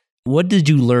 So what did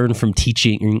you learn from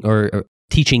teaching or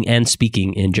teaching and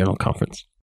speaking in general conference?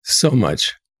 So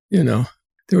much. There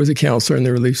was a counselor in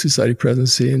the Relief Society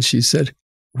presidency, and she said,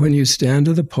 when you stand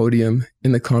at the podium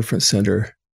in the conference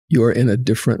center, you are in a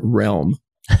different realm.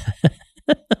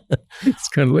 It's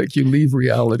kind of like you leave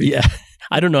reality. Yeah.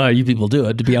 I don't know how you people do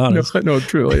it, to be honest. No,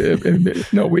 truly.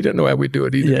 No, we didn't know how we do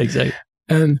it either. Yeah, exactly.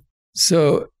 And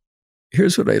so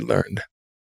here's what I learned.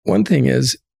 One thing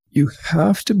is you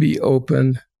have to be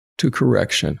open to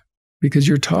correction because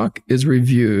your talk is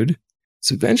reviewed.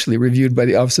 It's eventually reviewed by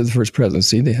the Office of the First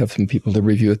Presidency. They have some people to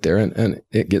review it there and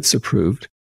it gets approved.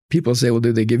 People say, well,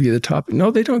 do they give you the topic?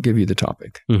 No, they don't give you the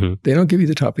topic. Mm-hmm. They don't give you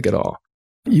the topic at all.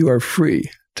 You are free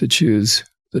to choose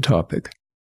the topic.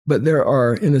 But there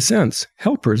are, in a sense,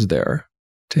 helpers there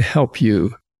to help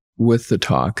you with the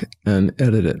talk and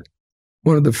edit it.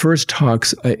 One of the first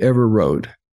talks I ever wrote,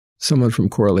 someone from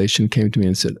Correlation came to me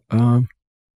and said,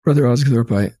 Brother Osgood,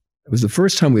 it was the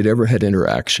first time we'd ever had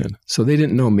interaction. So they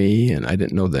didn't know me and I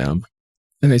didn't know them.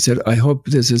 And they said, I hope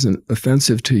this isn't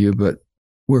offensive to you, but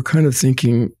we're kind of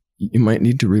thinking you might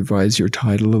need to revise your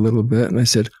title a little bit. And I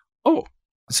said, oh,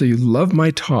 so you love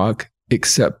my talk,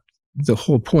 except the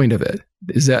whole point of it.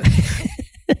 Is that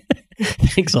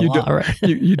Thanks a lot. Right?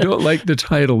 You don't like the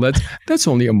title. That's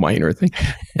only a minor thing.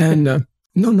 And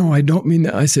no, I don't mean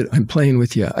that. I said, I'm playing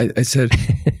with you. I said,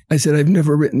 I've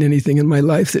never written anything in my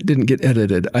life that didn't get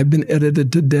edited. I've been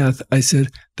edited to death. I said,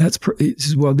 he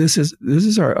says, well, this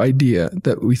is our idea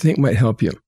that we think might help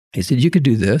you. He said, you could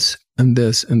do this and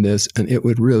this and this, and it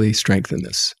would really strengthen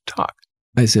this talk.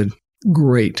 I said,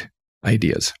 great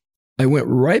ideas. I went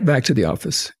right back to the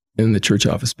office in the church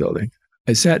office building.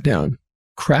 I sat down,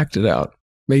 cracked it out,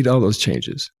 made all those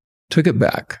changes, took it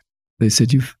back. They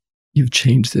said, You've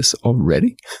changed this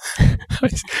already?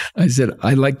 I said,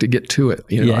 I'd like to get to it.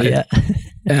 Yeah.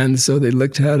 And so they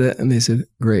looked at it and they said,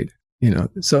 great.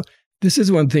 So this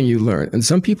is one thing you learn. And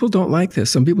some people don't like this.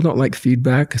 Some people don't like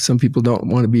feedback. Some people don't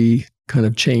want to be kind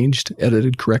of changed,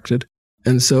 edited, corrected.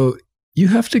 And so you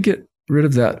have to get rid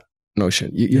of that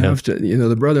notion. You have to,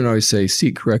 the brethren always say,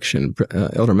 seek correction.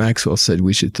 Elder Maxwell said,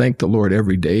 we should thank the Lord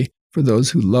every day for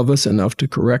those who love us enough to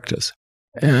correct us.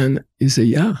 And you say,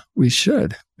 yeah, we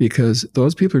should, because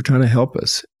those people are trying to help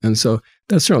us. And so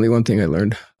that's certainly one thing I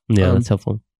learned. Yeah, that's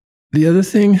helpful. The other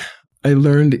thing I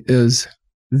learned is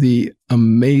the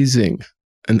amazing,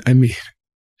 and I mean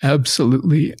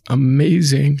absolutely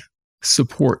amazing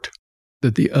support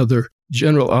that the other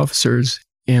general officers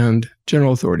and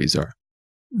general authorities are.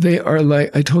 They are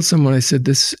like, I told someone, I said,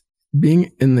 this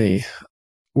being in the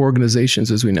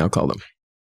organizations, as we now call them,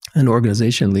 an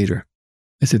organization leader.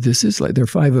 I said, this is like, there are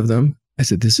 5 of them. I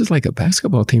said, this is like a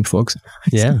basketball team, folks.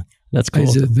 That's cool. I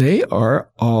said, they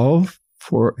are all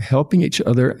for helping each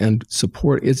other and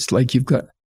support. It's like you've got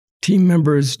team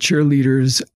members,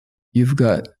 cheerleaders, you've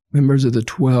got members of the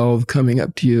 12 coming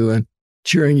up to you and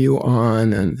cheering you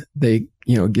on. And they,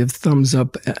 give thumbs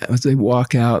up as they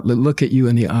walk out, look at you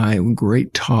in the eye,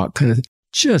 great talk, kind of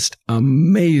just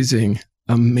amazing,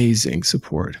 amazing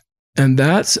support. And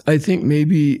that's, I think,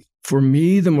 maybe for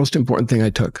me, the most important thing I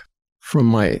took from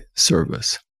my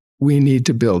service. We need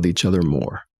to build each other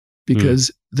more because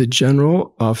the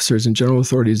general officers and general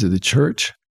authorities of the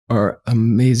church are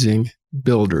amazing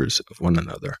builders of one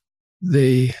another.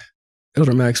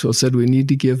 Elder Maxwell said, we need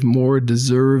to give more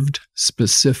deserved,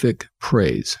 specific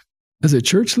praise. As a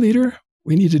church leader,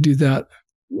 we need to do that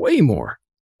way more,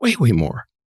 way more.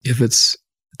 If it's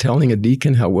telling a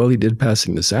deacon how well he did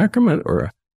passing the sacrament, or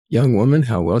a young woman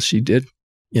how well she did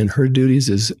in her duties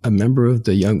as a member of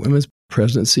the Young Women's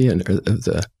Presidency and of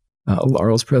the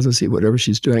Laurel's Presidency, whatever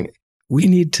she's doing, we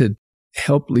need to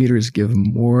help leaders give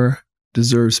more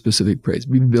deserved specific praise,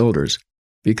 be builders,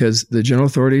 because the general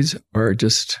authorities are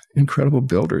just incredible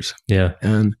builders. Yeah.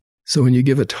 And so when you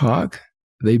give a talk,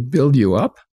 they build you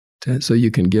up so you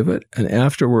can give it. And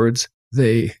afterwards,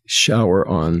 they shower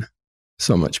on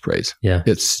so much praise. Yeah.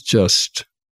 It's just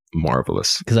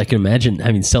marvelous. Because I can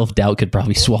imagine, self-doubt could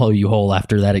probably swallow you whole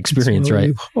after that experience,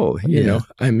 right? You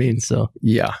know,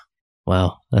 yeah.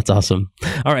 Wow, that's awesome.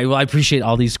 All right, well, I appreciate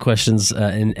all these questions,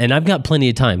 and I've got plenty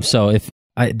of time. So if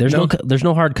there's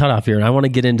no hard cutoff here, and I want to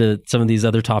get into some of these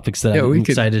other topics that I'm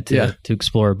excited to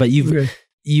explore. But you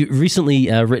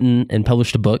recently written and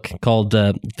published a book called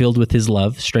 "Filled with His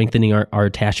Love: Strengthening Our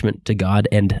Attachment to God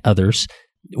and Others."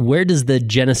 Where does the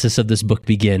genesis of this book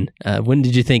begin? When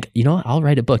did you think, I'll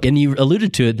write a book? And you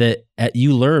alluded to it that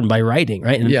you learn by writing,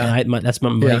 right? And that's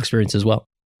my experience as well.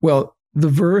 Well, the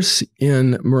verse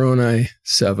in Moroni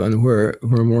 7 where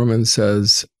Mormon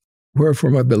says, "Wherefore,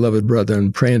 my beloved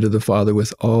brethren, pray unto the Father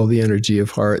with all the energy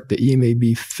of heart, that ye may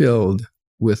be filled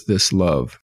with this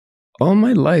love." All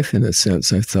my life, in a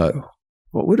sense, I thought,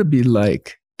 what would it be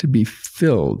like to be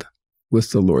filled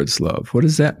with the Lord's love? What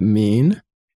does that mean?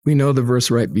 We know the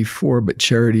verse right before, but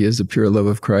charity is the pure love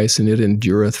of Christ, and it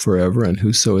endureth forever, and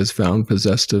whoso is found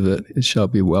possessed of it, it shall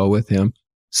be well with him.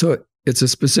 So it's a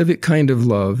specific kind of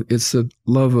love. It's the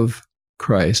love of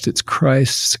Christ. It's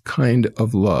Christ's kind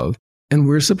of love. And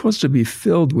we're supposed to be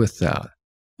filled with that.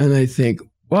 And I think,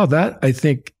 wow, that I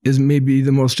think is maybe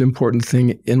the most important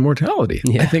thing in mortality.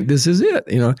 Yeah. I think this is it,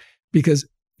 because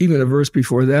even a verse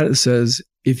before that, it says,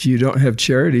 if you don't have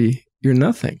charity, you're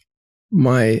nothing.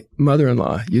 My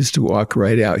mother-in-law used to walk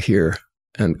right out here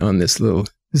and on this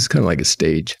is kind of like a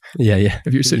stage. Yeah.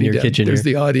 If you're sitting in your kitchen, there's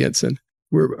the audience and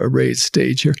we're a raised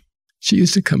stage here. She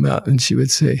used to come out and she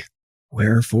would say,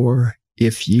 "Wherefore,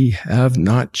 if ye have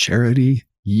not charity,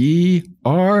 ye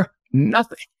are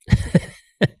nothing."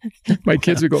 My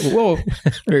kids would go, "Whoa."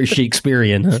 Very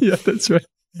Shakespearean. Huh? Yeah, that's right.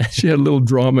 She had a little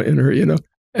drama in her,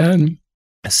 And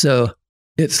so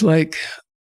it's like,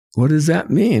 what does that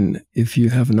mean? If you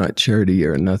have not charity,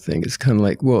 you're nothing. It's kind of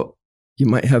like, well, you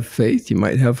might have faith, you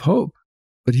might have hope,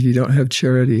 but if you don't have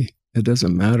charity, it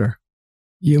doesn't matter.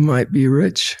 You might be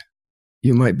rich.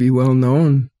 You might be well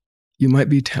known. You might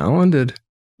be talented,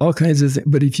 all kinds of things.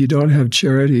 But if you don't have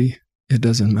charity, it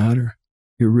doesn't matter.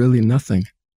 You're really nothing.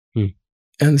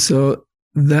 And so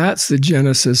that's the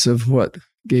genesis of what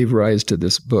gave rise to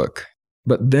this book.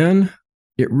 But then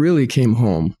it really came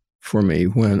home for me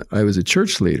when I was a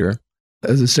church leader.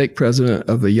 As a stake president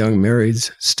of a young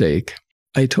marrieds stake,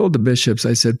 I told the bishops,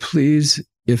 I said, please,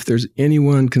 if there's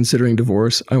anyone considering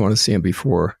divorce, I want to see them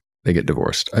before they get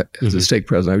divorced. As a stake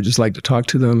president, I would just like to talk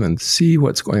to them and see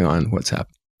what's going on, what's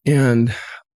happening. And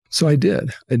so I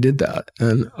did. I did that.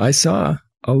 And I saw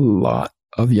a lot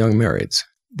of young marrieds.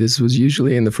 This was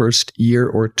usually in the first year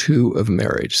or two of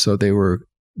marriage. So they were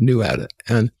new at it.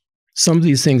 And some of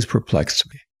these things perplexed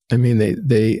me. I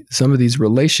mean, some of these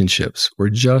relationships were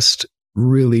just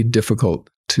really difficult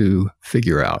to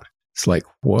figure out. It's like,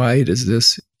 why does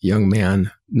this young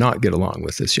man not get along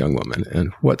with this young woman?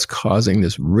 And what's causing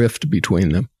this rift between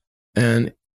them?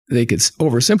 And they could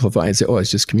oversimplify and say, oh,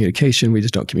 it's just communication. We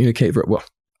just don't communicate very well.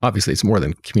 Obviously, it's more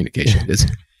than communication.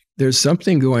 There's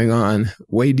something going on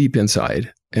way deep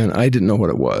inside, and I didn't know what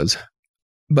it was.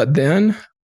 But then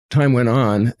time went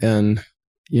on, and,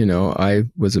 I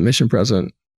was a mission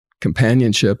president,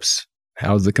 companionships.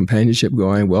 How's the companionship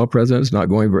going? Well, President, it's not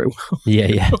going very well.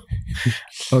 Yeah.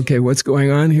 Okay, what's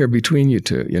going on here between you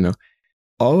two?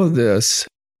 All of this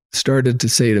started to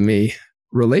say to me,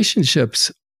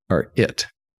 relationships are it.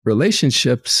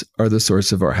 Relationships are the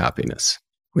source of our happiness.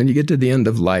 When you get to the end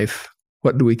of life,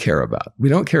 what do we care about? We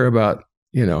don't care about,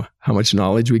 how much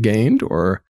knowledge we gained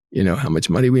or, how much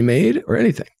money we made or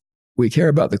anything. We care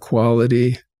about the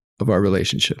quality of our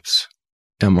relationships.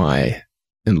 Am I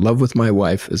in love with my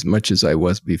wife as much as I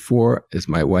was before? Is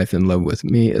my wife in love with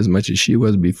me as much as she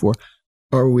was before?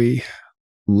 Are we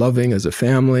loving as a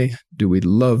family? Do we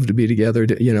love to be together?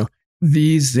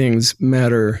 These things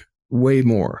matter way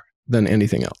more than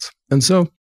anything else. And so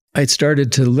I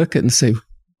started to look at and say,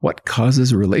 what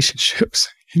causes relationships,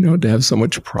 to have so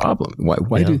much problem?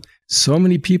 Why do so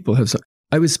many people have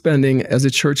I was spending as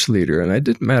a church leader, and it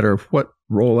didn't matter what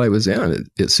role I was in,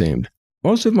 it seemed.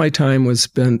 Most of my time was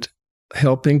spent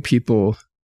helping people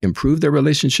improve their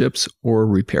relationships or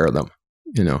repair them,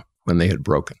 when they had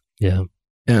broken. Yeah.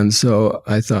 And so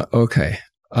I thought, okay,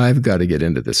 I've got to get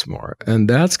into this more. And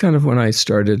that's kind of when I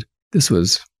started. This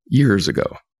was years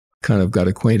ago, kind of got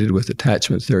acquainted with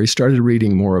attachment theory, started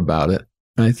reading more about it.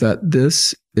 And I thought,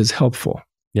 this is helpful.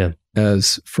 Yeah.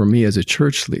 As for me as a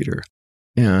church leader.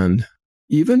 And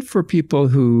even for people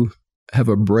who have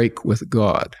a break with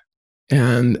God.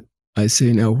 And I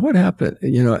say, now what happened?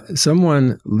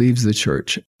 Someone leaves the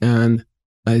church and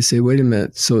I say, wait a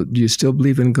minute. So do you still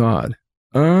believe in God?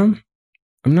 I'm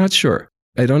not sure.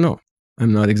 I don't know.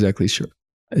 I'm not exactly sure.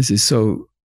 I say, so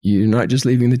you're not just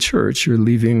leaving the church, you're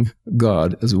leaving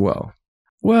God as well.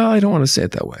 Well, I don't want to say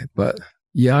it that way, but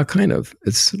yeah, kind of.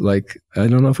 It's like, I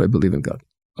don't know if I believe in God.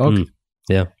 Okay.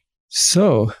 Yeah.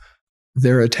 So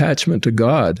their attachment to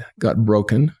God got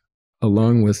broken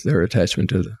along with their attachment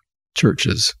to the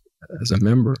churches as a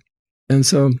member. And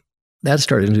so that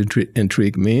started to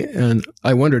intrigue me. And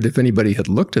I wondered if anybody had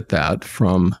looked at that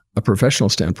from a professional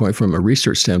standpoint, from a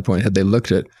research standpoint, had they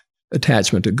looked at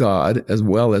attachment to God as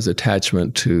well as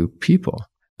attachment to people.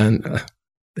 And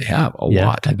they have a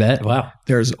lot. I bet. Wow.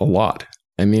 There's a lot.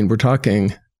 I mean, we're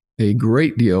talking a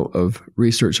great deal of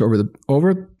research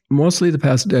over mostly the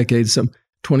past decade, some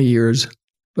 20 years,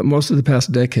 but most of the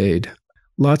past decade.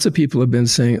 Lots of people have been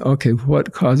saying, okay,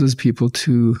 what causes people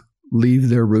to leave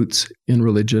their roots in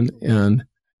religion and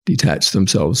detach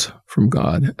themselves from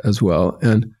God as well?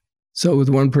 And so with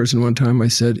one person one time, he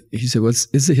said,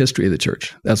 it's the history of the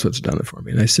church. That's what's done it for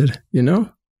me. And I said,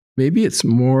 maybe it's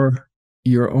more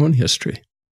your own history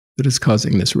that is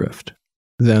causing this rift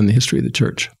than the history of the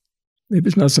church. Maybe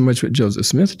it's not so much what Joseph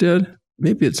Smith did.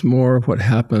 Maybe it's more what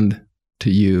happened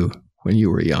to you when you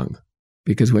were young.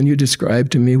 Because when you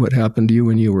describe to me what happened to you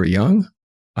when you were young,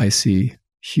 I see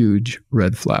huge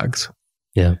red flags.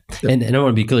 Yeah. And I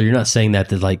want to be clear, you're not saying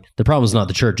that like the problem is not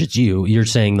the church, it's you. You're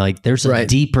saying like there's a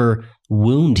deeper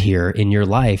wound here in your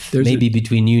life, maybe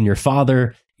between you and your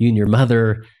father, you and your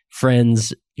mother,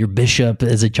 friends, your bishop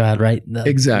as a child, right?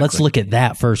 Exactly. Let's look at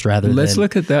that first Let's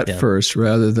look at that first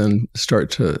rather than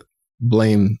start to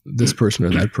blame this person or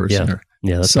that person or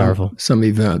that's powerful. Some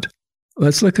event.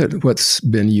 Let's look at what's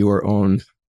been your own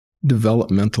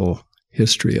developmental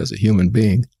history as a human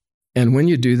being. And when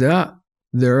you do that,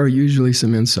 there are usually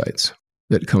some insights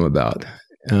that come about.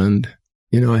 And,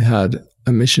 I had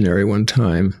a missionary one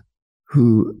time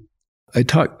who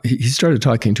he started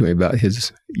talking to me about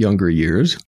his younger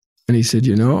years. And he said,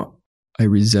 I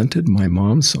resented my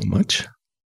mom so much.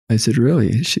 I said,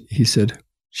 really? He said,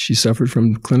 She suffered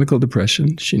from clinical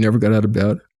depression. She never got out of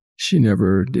bed. She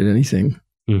never did anything.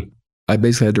 I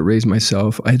basically had to raise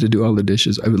myself. I had to do all the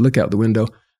dishes. I would look out the window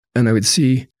and I would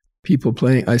see people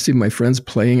playing. I see my friends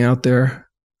playing out there,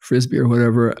 Frisbee or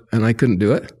whatever, and I couldn't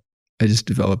do it. I just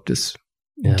developed this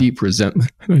deep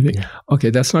resentment. I think, okay,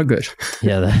 that's not good.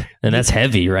 And that's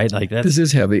heavy, right? Like this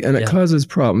is heavy, and it causes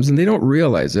problems, and they don't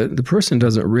realize it. The person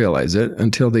doesn't realize it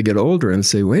until they get older and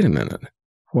say, wait a minute,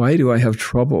 why do I have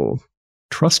trouble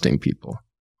trusting people?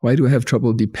 Why do I have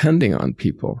trouble depending on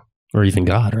people? Or even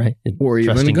God, right? Or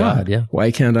even God.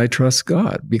 Why can't I trust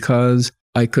God? Because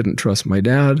I couldn't trust my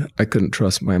dad. I couldn't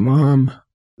trust my mom.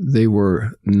 They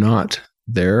were not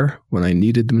there when I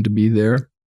needed them to be there.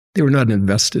 They were not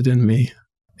invested in me.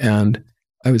 And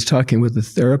I was talking with a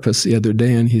therapist the other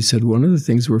day, and he said, one of the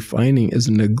things we're finding is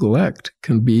neglect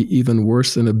can be even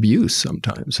worse than abuse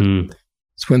sometimes.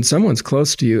 It's when someone's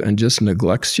close to you and just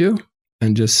neglects you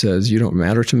and just says, you don't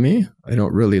matter to me. I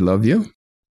don't really love you.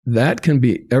 That can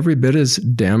be every bit as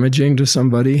damaging to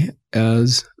somebody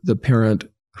as the parent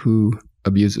who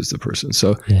abuses the person.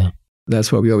 So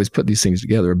that's why we always put these things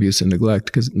together, abuse and neglect,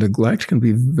 because neglect can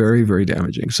be very, very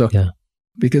damaging. So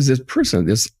because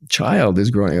this child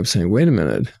is growing up saying, wait a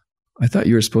minute, I thought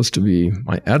you were supposed to be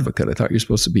my advocate. I thought you're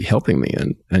supposed to be helping me,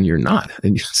 and you're not.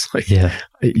 And it's like,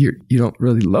 you don't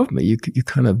really love me. You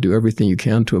kind of do everything you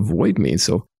can to avoid me.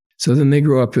 So then they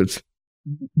grow up with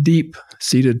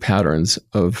deep-seated patterns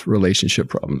of relationship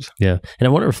problems. Yeah. And I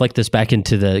want to reflect this back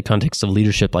into the context of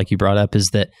leadership, like you brought up,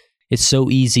 is that it's so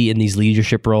easy in these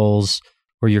leadership roles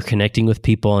where you're connecting with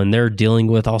people and they're dealing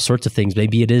with all sorts of things.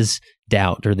 Maybe it is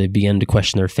doubt, or they begin to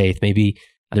question their faith. Maybe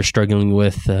they're struggling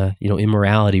with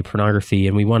immorality, pornography,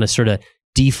 and we want to sort of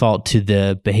default to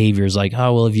the behaviors like,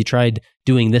 oh, well, have you tried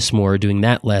doing this more, or doing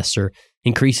that less, or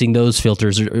increasing those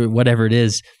filters, or whatever it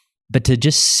is. But to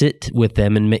just sit with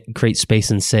them and create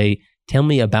space and say, tell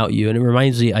me about you. And it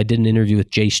reminds me, I did an interview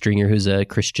with Jay Stringer, who's a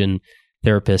Christian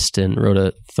therapist and wrote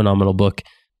a phenomenal book.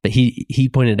 But he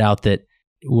pointed out that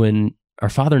when our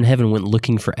Father in heaven went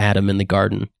looking for Adam in the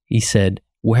garden, he said,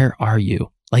 where are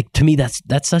you? Like, to me, that's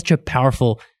such a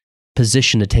powerful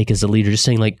position to take as a leader, just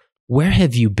saying like, where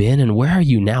have you been and where are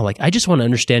you now? Like, I just want to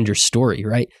understand your story,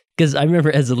 right? Because I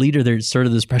remember as a leader, there's sort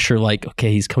of this pressure like,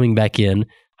 okay, he's coming back in.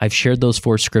 I've shared those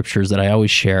 4 scriptures that I always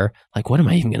share. Like, what am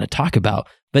I even going to talk about?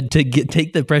 But to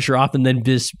take the pressure off and then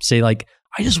just say like,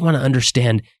 I just want to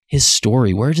understand his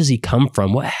story. Where does he come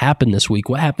from? What happened this week?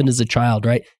 What happened as a child,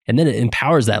 right? And then it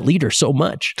empowers that leader so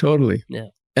much. Totally. Yeah.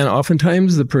 And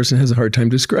oftentimes the person has a hard time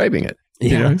describing it.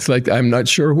 You know, it's like, I'm not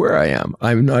sure where I am.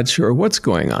 I'm not sure what's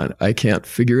going on. I can't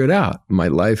figure it out. My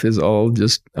life is all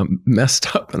just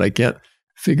messed up and I can't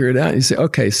figure it out. And you say,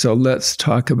 okay, so let's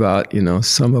talk about,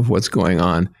 some of what's going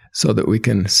on so that we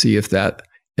can see if that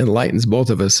enlightens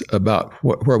both of us about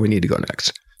where we need to go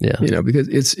next. Yeah. Because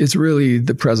it's really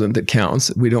the present that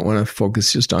counts. We don't want to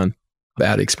focus just on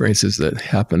bad experiences that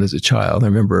happened as a child. I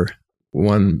remember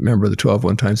one member of the 12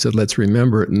 one time said, let's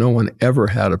remember no one ever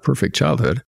had a perfect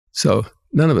childhood. So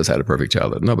none of us had a perfect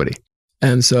childhood, nobody.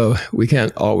 And so we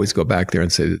can't always go back there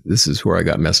and say, this is where I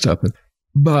got messed up.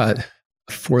 But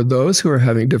for those who are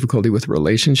having difficulty with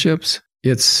relationships,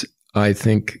 it's, I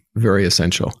think, very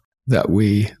essential that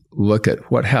we look at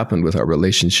what happened with our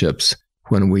relationships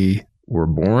when we were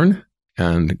born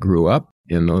and grew up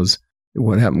in those,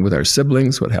 what happened with our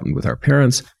siblings, what happened with our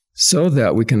parents, so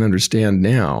that we can understand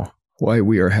now why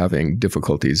we are having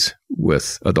difficulties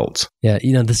with adults. Yeah,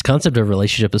 this concept of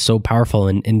relationship is so powerful.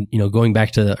 And going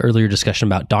back to the earlier discussion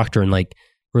about doctrine, like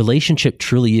relationship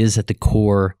truly is at the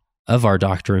core of our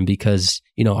doctrine because,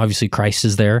 obviously Christ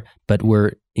is there, but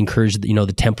we're encouraged,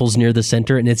 the temple's near the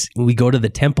center, and we go to the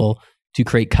temple to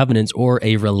create covenants or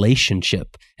a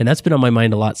relationship. And that's been on my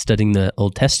mind a lot studying the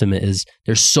Old Testament is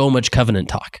there's so much covenant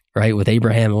talk, right? With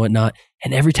Abraham and whatnot.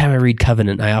 And every time I read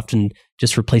covenant, I often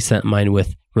just replace that in mind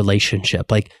with relationship.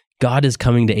 Like God is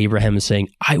coming to Abraham and saying,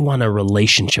 I want a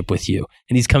relationship with you.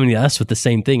 And he's coming to us with the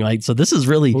same thing. Like, so this is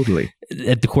really totally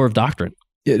at the core of doctrine.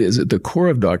 It is at the core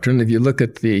of doctrine. If you look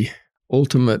at the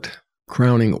ultimate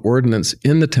crowning ordinance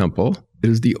in the temple, it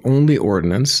is the only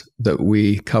ordinance that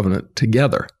we covenant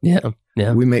together. Yeah.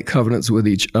 We make covenants with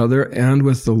each other and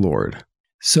with the Lord.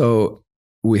 So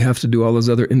we have to do all those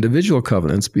other individual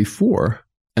covenants before,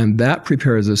 and that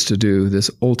prepares us to do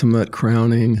this ultimate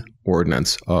crowning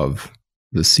ordinance of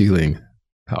the sealing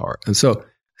power. And so,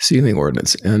 sealing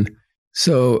ordinance. And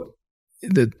so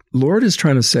the Lord is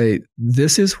trying to say,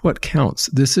 this is what counts.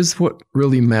 This is what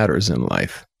really matters in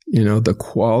life. The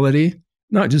quality,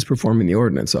 not just performing the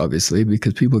ordinance, obviously,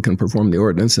 because people can perform the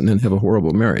ordinance and then have a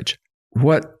horrible marriage.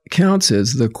 What counts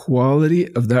is the quality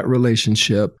of that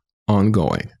relationship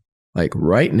ongoing. Like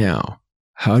right now,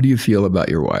 how do you feel about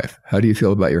your wife? How do you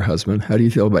feel about your husband? How do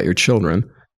you feel about your children?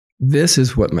 This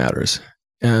is what matters.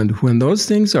 And when those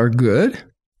things are good,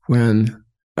 when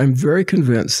I'm very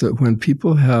convinced that when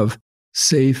people have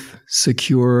safe,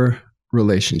 secure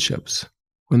relationships,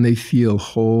 when they feel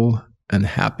whole and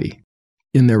happy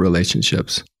in their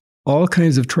relationships, all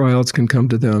kinds of trials can come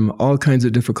to them, all kinds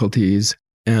of difficulties,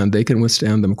 and they can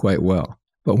withstand them quite well.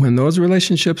 But when those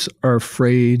relationships are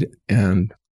frayed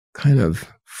and kind of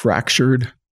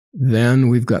fractured, then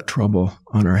we've got trouble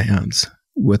on our hands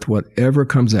with whatever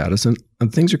comes at us. And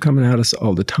things are coming at us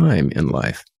all the time in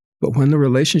life. But when the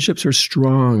relationships are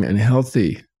strong and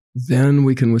healthy, then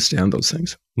we can withstand those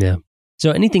things. Yeah.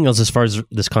 So anything else as far as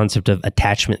this concept of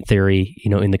attachment theory,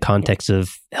 in the context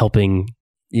of helping,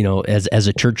 as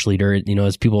a church leader,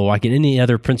 as people walk in, any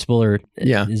other principle or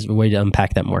is a way to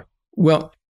unpack that more?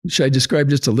 Well, should I describe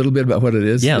just a little bit about what it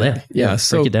is? Yeah.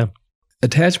 So break it down.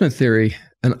 Attachment theory,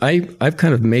 and I've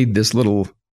kind of made this little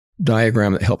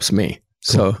diagram that helps me.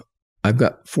 Cool. So I've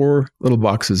got 4 little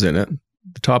boxes in it.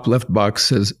 The top left box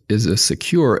says is a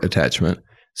secure attachment.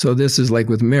 So this is like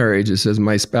with marriage. It says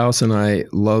my spouse and I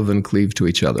love and cleave to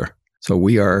each other. So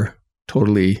we are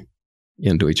totally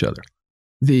into each other.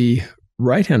 The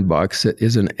right-hand box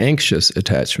is an anxious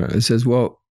attachment. It says,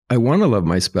 well, I want to love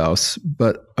my spouse,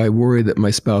 but I worry that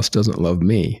my spouse doesn't love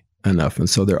me enough. And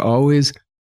so they're always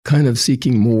kind of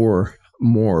seeking more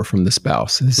from the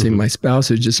spouse. They say, my spouse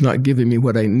is just not giving me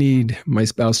what I need my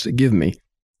spouse to give me.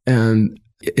 And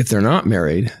if they're not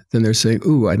married, then they're saying,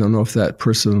 ooh, I don't know if that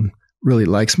person really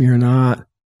likes me or not.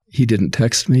 He didn't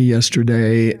text me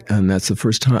yesterday, and that's the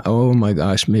first time. Oh my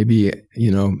gosh, maybe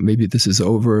this is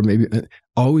over. Maybe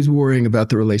always worrying about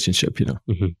the relationship.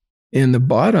 In the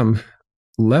bottom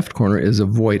left corner is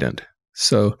avoidant.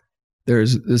 So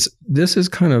there's this. This is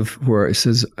kind of where it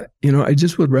says, I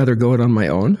just would rather go it on my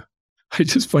own. I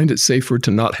just find it safer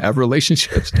to not have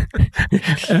relationships,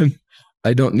 and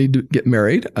I don't need to get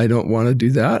married. I don't want to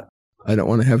do that. I don't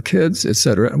want to have kids,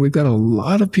 etc. And we've got a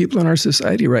lot of people in our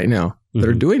society right now that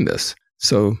are doing this.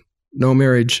 So no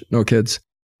marriage, no kids,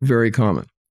 very common.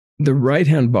 The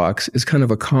right-hand box is kind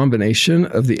of a combination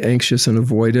of the anxious and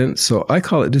avoidant. So I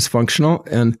call it dysfunctional.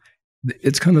 And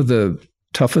it's kind of the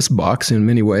toughest box in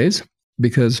many ways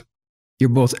because you're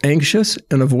both anxious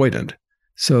and avoidant.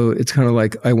 So it's kind of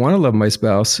like, I want to love my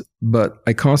spouse, but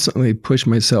I constantly push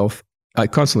my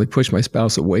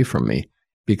spouse away from me.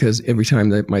 Because every time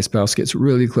that my spouse gets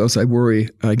really close, I worry,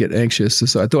 I get anxious.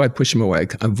 So I thought I'd push him away,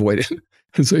 I avoid it.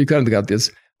 And so you kind of got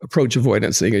this approach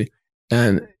avoidance thing,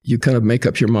 and you kind of make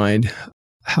up your mind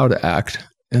how to act.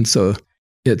 And so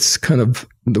it's kind of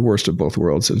the worst of both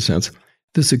worlds in a sense.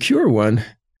 The secure one,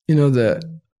 the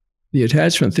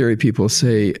attachment theory people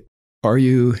say,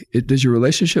 does your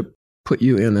relationship put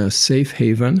you in a safe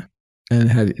haven,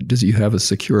 and does you have a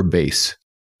secure base?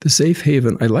 The safe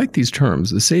haven, I like these terms.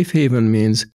 The safe haven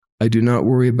means I do not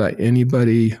worry about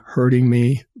anybody hurting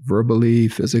me verbally,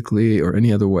 physically, or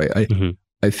any other way.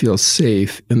 I feel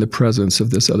safe in the presence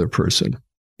of this other person.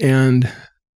 And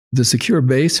the secure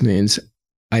base means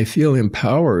I feel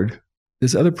empowered.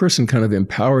 This other person kind of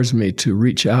empowers me to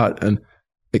reach out and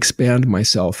expand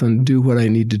myself and do what I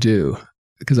need to do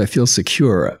because I feel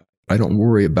secure. I don't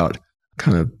worry about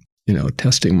kind of,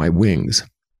 testing my wings.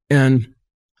 And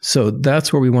so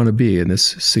that's where we want to be in this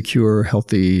secure,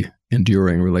 healthy,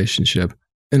 enduring relationship.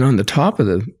 And on the top of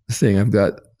the thing,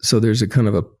 there's a kind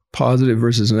of a positive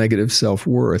versus negative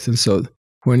self-worth. And so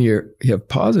when you have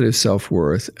positive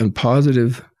self-worth and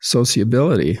positive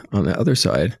sociability on the other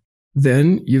side,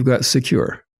 then you've got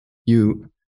secure.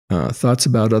 Thoughts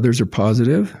about others are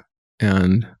positive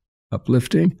and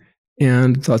uplifting,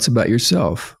 and thoughts about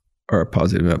yourself are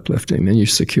positive and uplifting. Then you're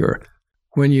secure.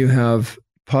 When you have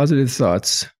positive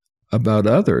thoughts about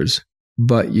others,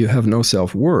 but you have no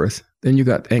self-worth, then you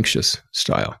got anxious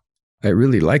style. I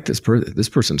really like this person. This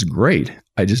person's great.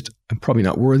 I'm probably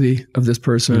not worthy of this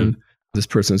person. This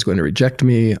person's going to reject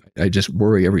me. I just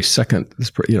worry every second.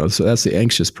 So that's the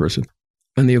anxious person.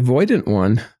 And the avoidant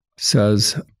one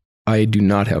says, I do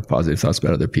not have positive thoughts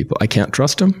about other people. I can't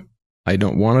trust them. I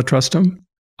don't want to trust them.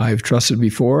 I've trusted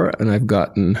before and I've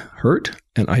gotten hurt,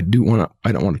 and I don't want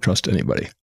to trust anybody.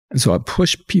 And so I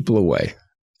push people away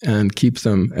and keep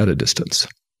them at a distance.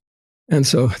 And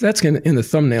so that's in the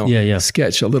thumbnail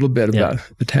sketch a little bit about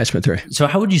attachment theory. So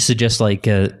how would you suggest,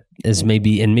 as maybe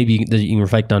you can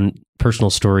reflect on personal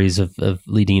stories of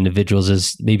leading individuals,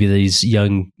 as maybe these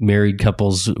young married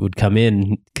couples would come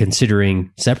in considering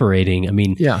separating? I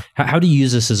mean, how do you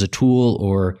use this as a tool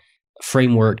or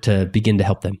framework to begin to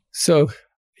help them? So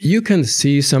you can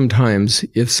see sometimes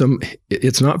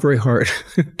it's not very hard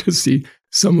to see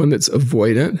someone that's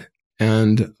avoidant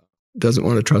and doesn't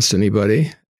want to trust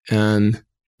anybody. And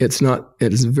it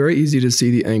is very easy to see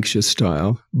the anxious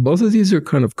style. Both of these are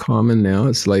kind of common now.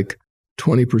 It's like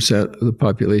 20% of the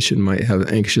population might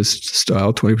have anxious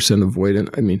style, 20%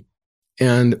 avoidant.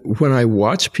 And when I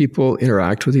watch people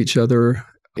interact with each other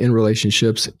in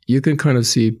relationships, you can kind of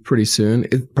see pretty soon,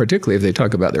 particularly if they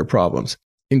talk about their problems,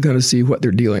 you can kind of see what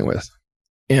they're dealing with.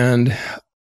 And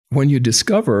when you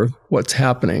discover what's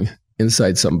happening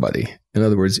inside somebody, in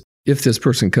other words, if this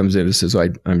person comes in and says,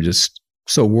 I'm just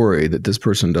so worried that this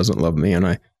person doesn't love me, and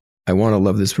I want to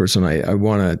love this person, I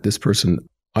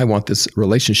want this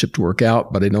relationship to work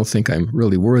out, but I don't think I'm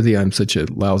really worthy. I'm such a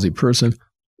lousy person.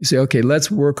 You say, okay,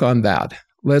 let's work on that.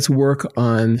 Let's work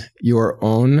on your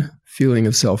own feeling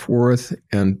of self-worth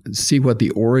and see what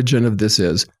the origin of this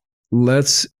is.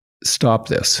 Let's stop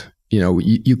this.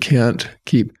 You can't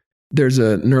keep... There's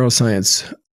a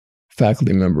neuroscience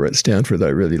faculty member at Stanford that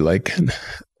I really like,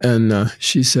 and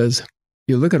she says,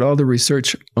 you look at all the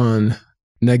research on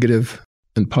negative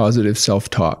and positive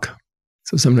self-talk.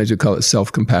 So sometimes you call it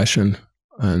self-compassion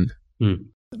and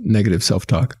negative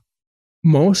self-talk.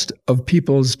 Most of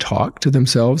people's talk to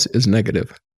themselves is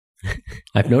negative.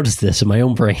 I've noticed this in my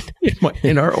own brain.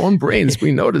 In our own brains,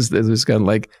 we notice this. It's kind of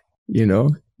like,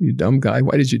 you dumb guy,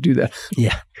 why did you do that?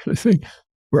 Yeah. Kind of thing.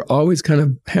 We're always kind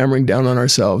of hammering down on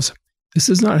ourselves. This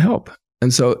does not help.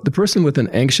 And so the person with an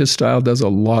anxious style does a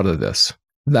lot of this.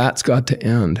 That's got to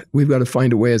end. We've got to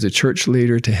find a way as a church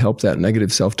leader to help that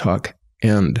negative self-talk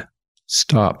end,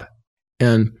 stop.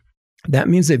 And that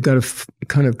means they've got to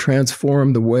kind of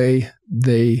transform the way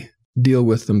they deal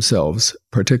with themselves,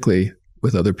 particularly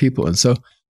with other people. And so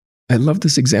I love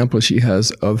this example she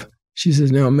says,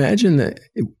 now imagine that,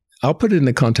 I'll put it in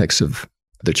the context of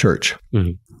the church,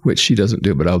 which she doesn't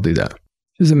do, but I'll do that.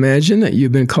 She says, imagine that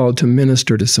you've been called to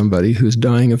minister to somebody who's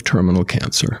dying of terminal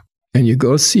cancer, and you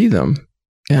go see them.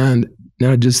 And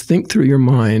now just think through your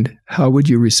mind, how would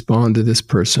you respond to this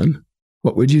person?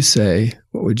 What would you say?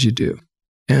 What would you do?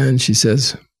 And she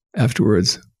says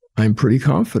afterwards, I'm pretty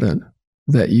confident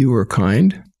that you were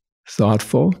kind,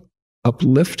 thoughtful,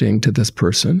 uplifting to this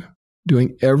person,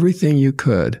 doing everything you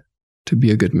could to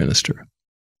be a good minister.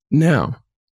 Now,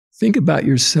 think about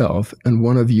yourself and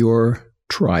one of your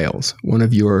trials, one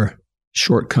of your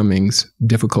shortcomings,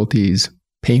 difficulties,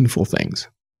 painful things.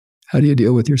 How do you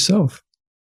deal with yourself?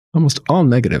 Almost all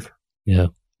negative. Yeah.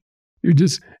 You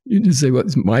just say, well,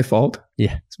 it's my fault.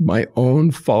 Yeah. It's my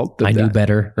own fault. I knew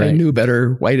better. Right? I knew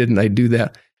better. Why didn't I do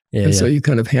that? And so you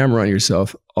kind of hammer on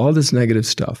yourself all this negative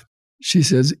stuff. She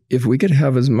says, if we could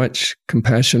have as much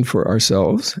compassion for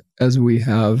ourselves as we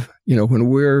have, when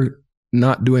we're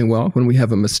not doing well, when we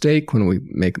have a mistake, when we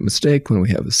make a mistake, when we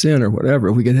have a sin or whatever,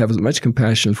 if we could have as much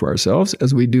compassion for ourselves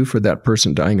as we do for that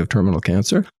person dying of terminal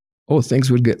cancer,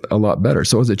 things would get a lot better.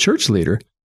 So as a church leader,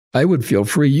 I would feel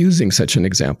free using such an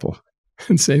example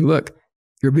and saying, look,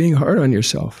 you're being hard on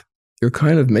yourself. You're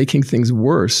kind of making things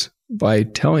worse by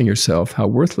telling yourself how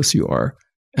worthless you are.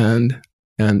 And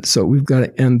so we've got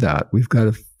to end that. We've got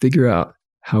to figure out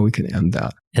how we can end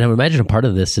that. And I would imagine a part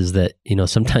of this is that,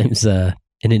 sometimes an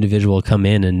individual will come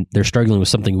in and they're struggling with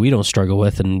something we don't struggle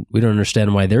with, and we don't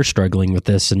understand why they're struggling with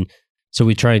this. And so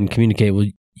we try and communicate, well,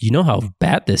 you know how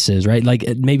bad this is, right? Like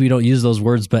maybe we don't use those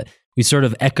words, but we sort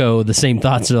of echo the same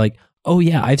thoughts. They're like, oh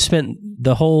yeah, I've spent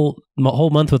the whole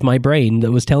month with my brain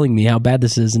that was telling me how bad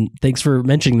this is. And thanks for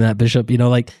mentioning that, Bishop. We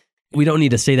don't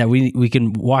need to say that. We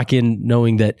can walk in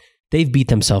knowing that they've beat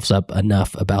themselves up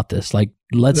enough about this. Like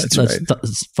let's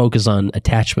focus on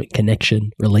attachment,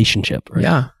 connection, relationship. Right?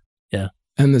 Yeah. Yeah.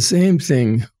 And the same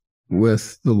thing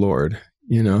with the Lord.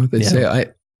 They say,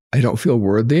 I don't feel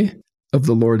worthy of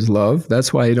the Lord's love.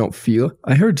 That's why I don't feel.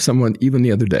 I heard someone even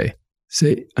the other day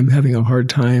say, I'm having a hard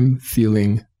time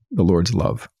feeling the Lord's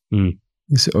love. You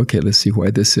say, okay, let's see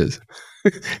why this is.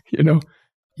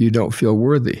 You don't feel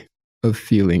worthy of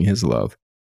feeling his love.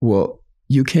 Well,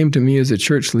 you came to me as a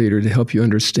church leader to help you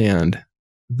understand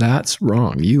that's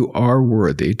wrong. You are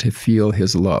worthy to feel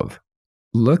his love.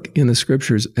 Look in the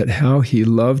scriptures at how he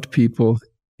loved people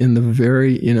in the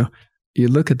very, you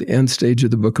look at the end stage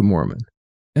of the Book of Mormon,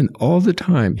 and all the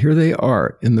time, here they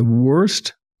are in the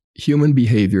worst human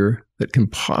behavior that can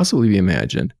possibly be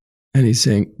imagined. And he's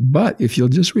saying, but if you'll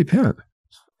just repent,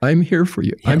 I'm here for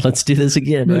you. Let's do this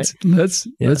again.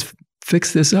 Let's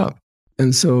fix this up.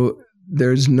 And so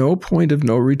there's no point of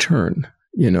no return.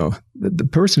 The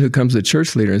person who comes to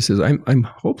church leader and says, I'm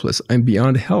hopeless. I'm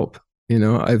beyond help.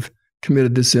 I've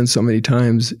committed this sin so many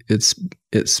times.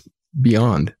 It's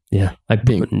beyond Yeah. I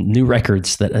put new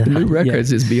records that new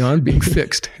records is beyond being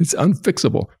fixed. It's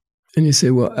unfixable. And you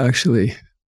say, well, actually,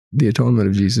 the atonement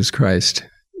of Jesus Christ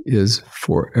is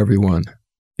for everyone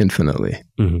infinitely.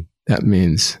 Mm-hmm. That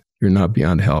means you're not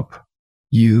beyond help.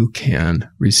 You can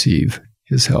receive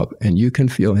his help and you can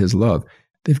feel his love.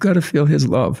 They've got to feel his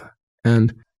love.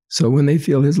 And so when they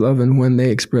feel his love and when they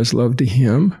express love to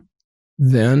him,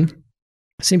 then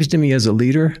it seems to me as a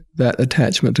leader, that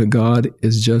attachment to God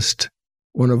is just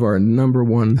one of our number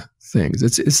one things.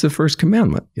 It's the first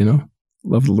commandment,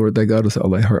 love the Lord thy God with all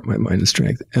thy heart, might, mind, and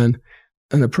strength. And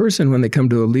a person, when they come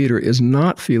to a leader, is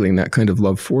not feeling that kind of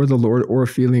love for the Lord or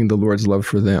feeling the Lord's love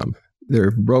for them.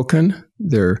 They're broken,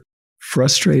 they're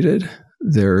frustrated,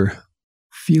 they're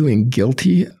feeling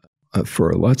guilty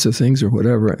for lots of things or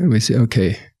whatever. And we say,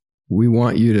 okay, we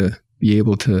want you to be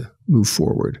able to move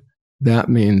forward. That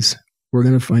means we're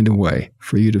going to find a way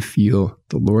for you to feel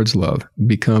the Lord's love,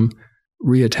 become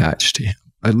reattached to him.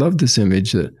 I love this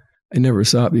image that I never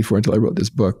saw it before until I wrote this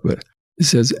book, but it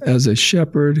says, as a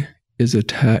shepherd is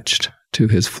attached to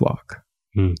his flock.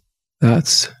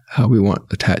 That's how we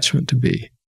want attachment to be.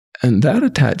 And that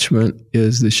attachment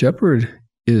is the shepherd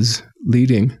is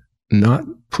leading, not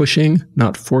pushing,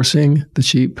 not forcing the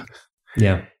sheep.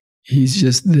 Yeah. He's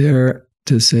just there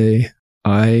to say,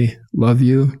 I love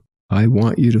you. I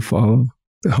want you to follow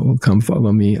the whole come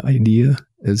follow me idea.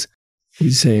 As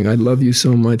he's saying, I love you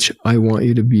so much. I want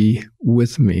you to be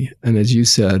with me. And as you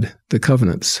said, the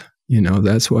covenants,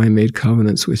 that's why I made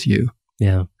covenants with you.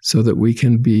 Yeah. So that we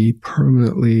can be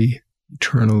permanently,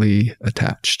 eternally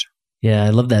attached. Yeah. I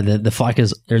love that. The flock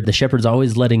the shepherd's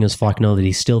always letting his flock know that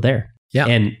he's still there. Yeah.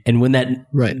 And when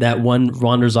that one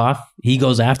wanders off, he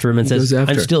goes after him and says,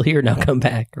 I'm still here, now come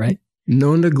back, right?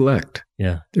 No neglect.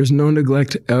 Yeah. There's no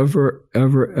neglect ever,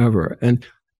 ever, ever. And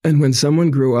when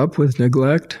someone grew up with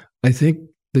neglect, I think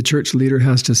the church leader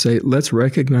has to say, let's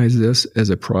recognize this as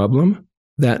a problem.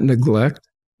 That neglect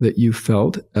that you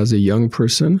felt as a young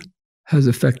person has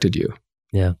affected you.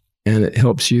 Yeah. And it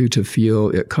helps you to feel,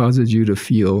 it causes you to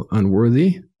feel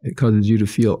unworthy. It causes you to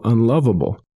feel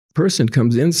unlovable. A person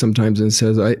comes in sometimes and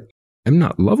says, I'm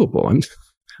not lovable. I'm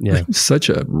such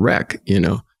a wreck,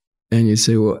 And you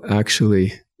say, well,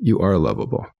 actually, you are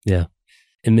lovable. Yeah.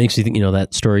 It makes you think,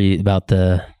 that story about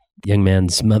the young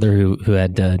man's mother who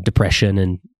had depression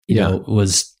and,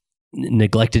 was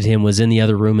neglected him, was in the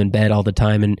other room in bed all the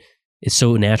time. And it's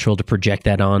so natural to project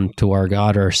that on to our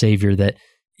God or our Savior that,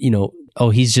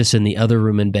 he's just in the other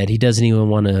room in bed. He doesn't even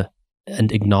want to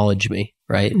acknowledge me,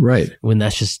 right? Right. When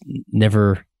that's just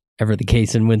never, ever the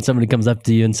case. And when somebody comes up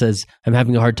to you and says, I'm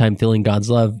having a hard time feeling God's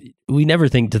love, we never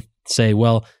think to say,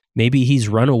 well, maybe he's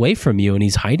run away from you and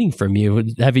he's hiding from you.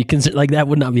 Have you considered, that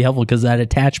would not be helpful because that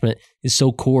attachment is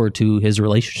so core to his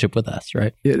relationship with us,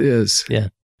 right? It is. Yeah.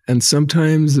 And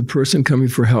sometimes the person coming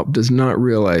for help does not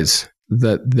realize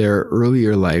that their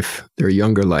earlier life, their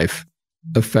younger life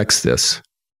affects this.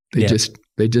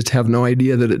 They just have no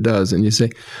idea that it does. And you say,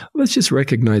 let's just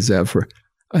recognize that.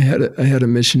 I had a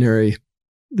missionary,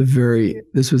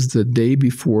 this was the day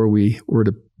before we were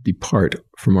to depart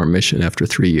from our mission after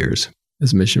 3 years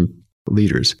as mission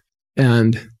leaders.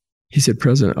 And he said,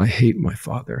 President, I hate my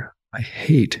father. I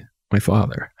hate my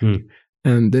father.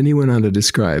 And then he went on to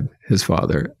describe his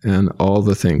father and all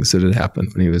the things that had happened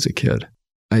when he was a kid.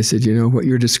 I said, what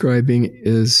you're describing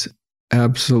is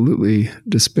absolutely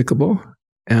despicable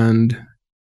and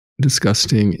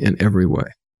disgusting in every way.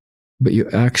 But you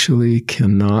actually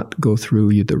cannot go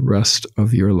through the rest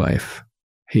of your life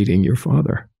hating your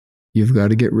father. You've got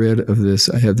to get rid of this.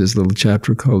 I have this little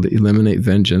chapter called Eliminate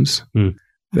Vengeance.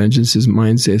 Vengeance is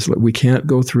mindset. We can't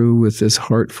go through with this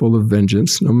heart full of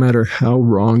vengeance, no matter how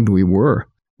wronged we were.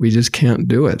 We just can't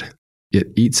do it. It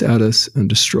eats at us and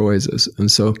destroys us.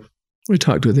 And so we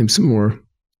talked with him some more.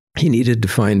 He needed to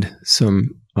find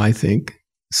some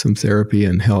therapy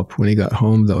and help when he got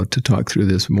home, though, to talk through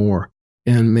this more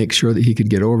and make sure that he could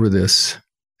get over this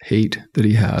hate that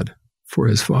he had for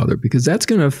his father, because that's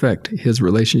going to affect his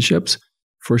relationships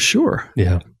for sure.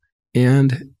 Yeah.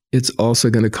 And it's also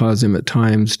going to cause him at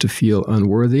times to feel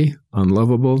unworthy,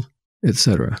 unlovable,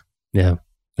 etc. Yeah.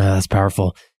 That's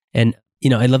powerful. And,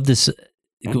 I love this.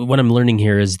 What I'm learning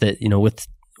here is that,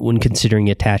 when considering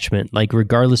attachment,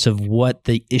 regardless of what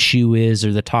the issue is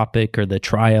or the topic or the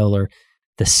trial or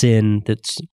the sin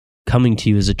that's coming to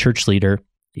you as a church leader,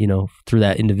 through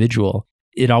that individual,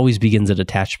 it always begins at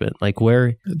attachment.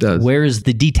 Where is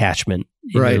the detachment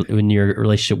in your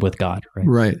relationship with God? Right.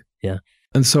 Right. Yeah.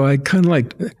 And so I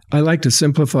like to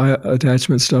simplify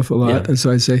attachment stuff a lot. Yeah. And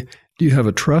so I say, do you have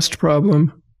a trust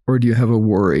problem or do you have a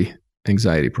worry,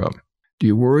 anxiety problem? Do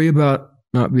you worry about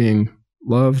not being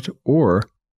loved, or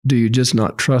do you just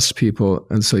not trust people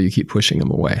and so you keep pushing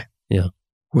them away? Yeah.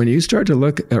 When you start to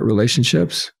look at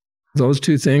relationships, those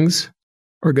two things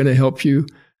are going to help you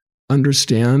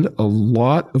understand a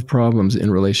lot of problems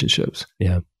in relationships.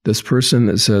 Yeah. This person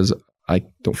that says, I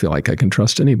don't feel like I can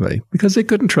trust anybody because they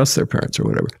couldn't trust their parents or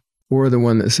whatever. Or the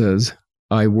one that says,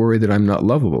 I worry that I'm not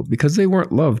lovable because they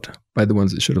weren't loved by the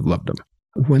ones that should have loved them.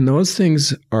 When those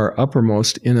things are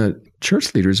uppermost in a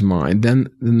church leader's mind, then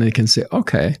they can say,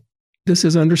 okay, this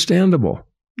is understandable.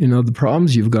 The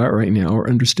problems you've got right now are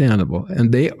understandable,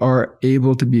 and they are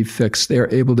able to be fixed. They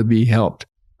are able to be helped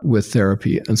with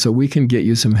therapy. And so we can get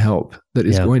you some help that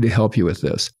is going to help you with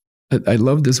this. I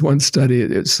love this one study.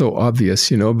 It's so obvious,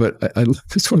 but I love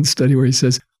this one study where he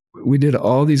says, we did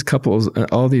all these couples,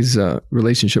 all these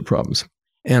relationship problems,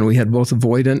 and we had both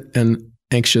avoidant and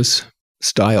anxious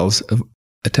styles of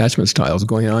attachment styles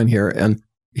going on here. And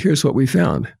here's what we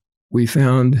found. We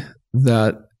found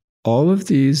that all of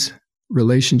these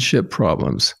relationship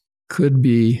problems could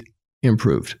be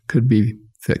improved, could be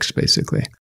fixed, basically.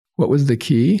 What was the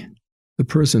key? The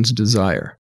person's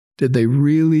desire. Did they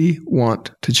really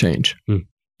want to change?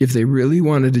 If they really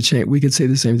wanted to change, we could say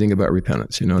the same thing about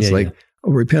repentance.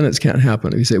 Oh, repentance can't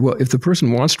happen. You say, well, if the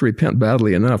person wants to repent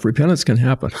badly enough, repentance can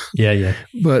happen. Yeah.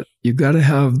 But you've got to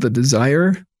have the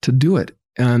desire to do it.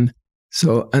 And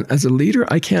as a leader,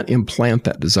 I can't implant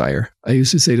that desire. I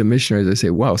used to say to missionaries, I say,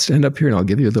 wow, stand up here and I'll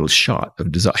give you a little shot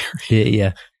of desire.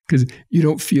 Yeah. Because you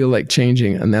don't feel like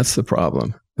changing, and that's the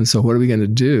problem. And so what are we going to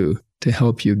do to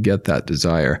help you get that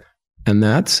desire? And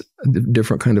that's a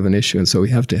different kind of an issue. And so we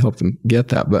have to help them get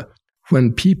that. But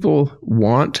when people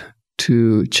want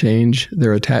to change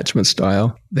their attachment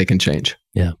style, they can change.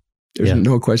 Yeah. There's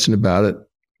no question about it.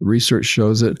 Research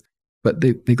shows it, but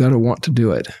they got to want to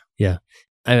do it. Yeah.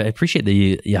 I appreciate that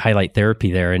you highlight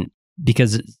therapy there. And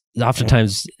because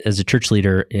oftentimes as a church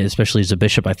leader, especially as a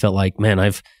bishop, I felt like, man,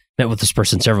 I've met with this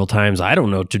person several times. I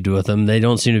don't know what to do with them. They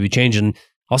don't seem to be changing.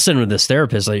 I'll send them to this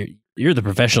therapist. Like, you're the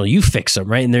professional, you fix them,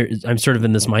 right? And I'm sort of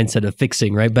in this mindset of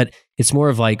fixing, right? But it's more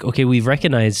of like, okay, we've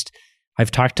recognized,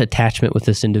 I've talked to attachment with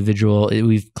this individual.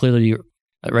 We've clearly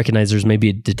recognized there's maybe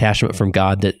a detachment from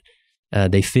God that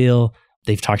they feel.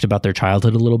 They've talked about their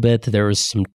childhood a little bit. There was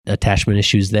some attachment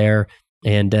issues there.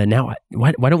 And now,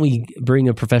 why don't we bring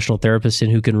a professional therapist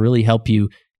in who can really help you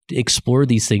explore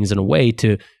these things in a way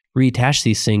to reattach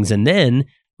these things, and then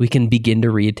we can begin to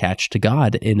reattach to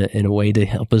God in a way to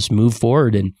help us move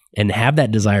forward and have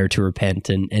that desire to repent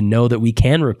and know that we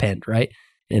can repent, right?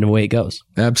 In a way it goes.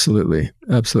 Absolutely.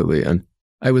 And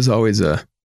I was always a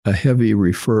heavy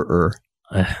referrer.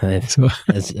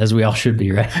 As we all should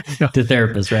be, right? Yeah. To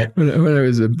therapists, right? When I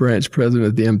was a branch president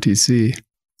at the MTC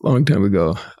a long time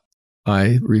ago,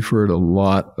 I referred a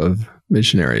lot of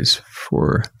missionaries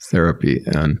for therapy,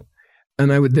 and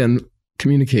I would then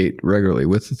communicate regularly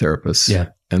with the therapists. Yeah.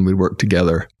 And we'd work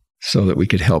together so that we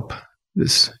could help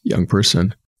this young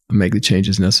person make the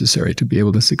changes necessary to be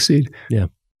able to succeed. Yeah.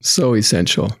 So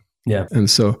essential. Yeah. And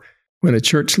so when a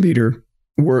church leader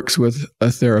works with a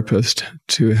therapist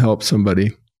to help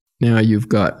somebody, now you've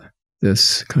got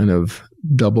this kind of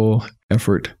double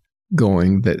effort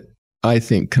going that I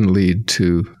think can lead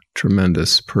to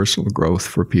tremendous personal growth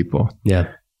for people.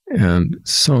 Yeah. And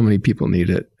so many people need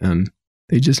it, and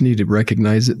they just need to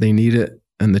recognize that they need it.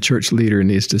 And the church leader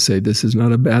needs to say, this is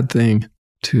not a bad thing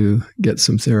to get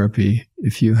some therapy.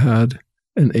 If you had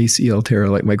an ACL tear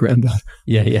like my granddad,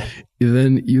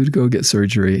 then you'd go get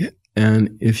surgery.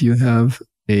 And if you have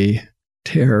a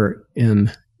tear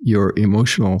in your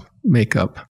emotional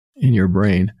makeup in your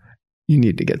brain, you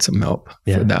need to get some help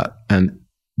for that. And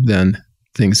then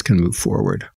things can move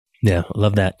forward. Yeah, I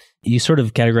love that. You sort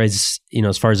of categorize,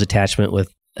 as far as attachment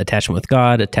with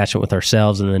God, attachment with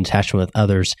ourselves, and then attachment with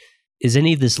others. Is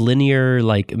any of this linear,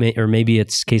 or maybe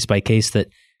it's case by case that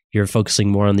you're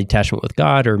focusing more on the attachment with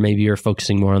God, or maybe you're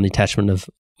focusing more on the attachment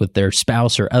with their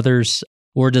spouse or others,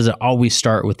 or does it always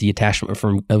start with the attachment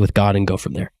with God and go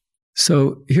from there?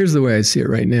 So here's the way I see it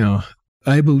right now.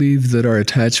 I believe that our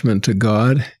attachment to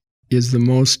God is the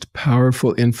most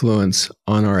powerful influence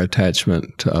on our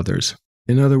attachment to others.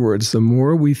 In other words, the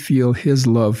more we feel His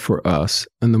love for us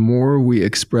and the more we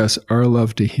express our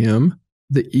love to Him,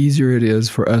 the easier it is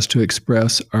for us to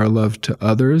express our love to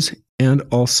others and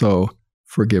also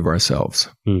forgive ourselves,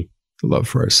 the love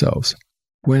for ourselves.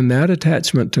 When that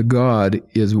attachment to God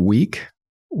is weak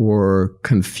or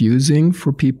confusing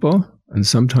for people, and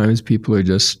sometimes people are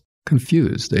just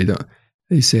confused.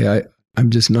 They say, I'm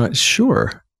just not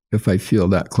sure if I feel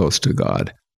that close to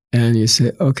God. And you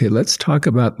say, okay, let's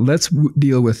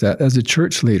deal with that. As a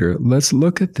church leader, let's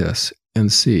look at this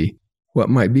and see what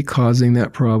might be causing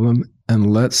that problem.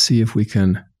 And let's see if we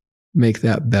can make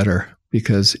that better.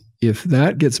 Because if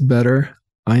that gets better,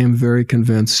 I am very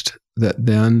convinced that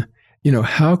then,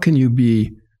 how can you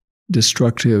be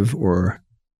destructive or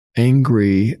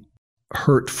angry,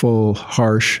 hurtful,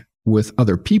 harsh with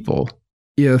other people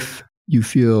if you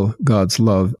feel God's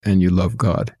love and you love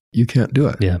God? You can't do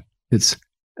it. Yeah.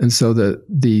 And so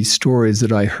the stories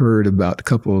that I heard about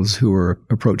couples who were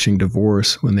approaching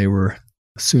divorce when they were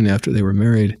soon after they were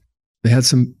married, they had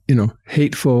some,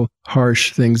 hateful,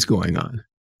 harsh things going on.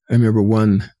 I remember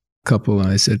one couple, and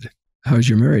I said, "How's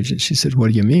your marriage?" And she said,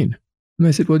 "What do you mean?" And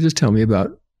I said, "Well, just tell me about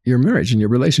your marriage and your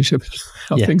relationship,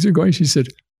 how things are going." She said,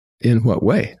 "In what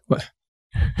way?" What?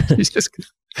 I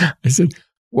said,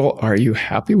 "Well, are you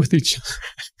happy with each other?"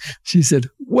 She said,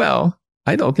 "Well,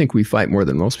 I don't think we fight more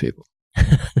than most people."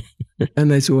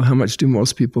 And I said, "Well, how much do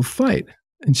most people fight?"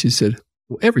 And she said,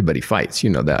 "Well, everybody fights, you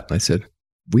know that." And I said,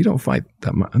 "We don't fight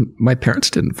that much. My parents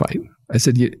didn't fight." I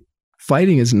said,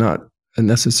 "Fighting is not a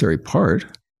necessary part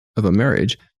of a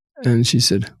marriage." And she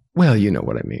said, "Well, you know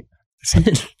what I mean."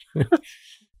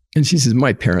 And she says,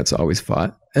 "My parents always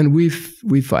fought, and we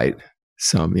fight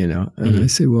some, And I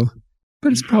say, "Well,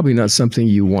 but it's probably not something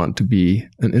you want to be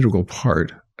an integral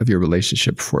part of your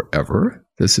relationship forever.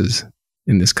 This is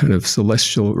in this kind of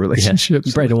celestial relationship.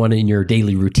 You probably don't want it in your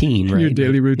daily routine, right? Your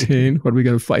daily routine. What are we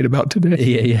going to fight about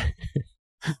today?" Yeah.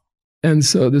 And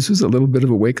so this was a little bit of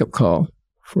a wake-up call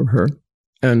for her.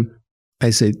 And I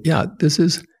say, this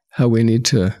is how we need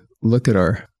to look at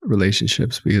our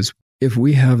relationships, because if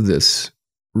we have this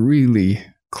really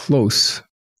close,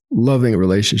 loving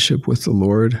relationship with the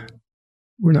Lord,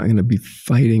 we're not going to be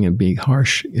fighting and being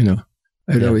harsh.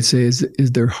 I'd always say,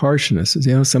 is there harshness?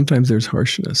 Sometimes there's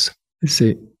harshness. I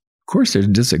say, of course there's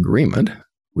disagreement.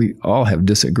 We all have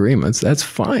disagreements. That's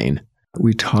fine.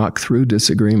 We talk through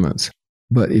disagreements.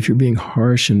 But if you're being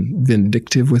harsh and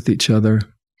vindictive with each other,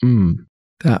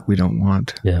 that we don't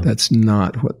want. Yeah. That's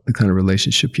not the kind of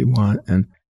relationship you want. And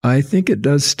I think it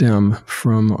does stem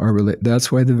from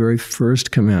that's why the very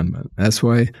first commandment, that's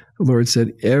why the Lord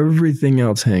said everything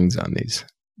else hangs on these,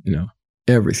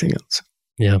 everything else.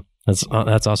 Yeah,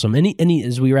 that's awesome. Any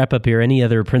as we wrap up here, any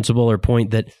other principle or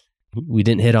point that we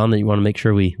didn't hit on that you want to make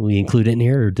sure we include in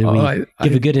here, or did we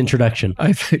give a good introduction?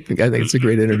 I think it's a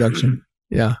great introduction.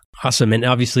 Yeah. Awesome. And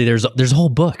obviously there's a whole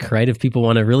book, right? If people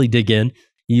want to really dig in,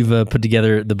 you've put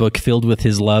together the book Filled with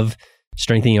His Love,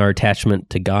 Strengthening Our Attachment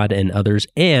to God and Others.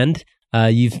 And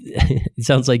it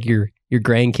sounds like your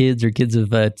grandkids or kids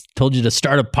have told you to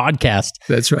start a podcast.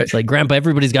 That's right. It's like, Grandpa,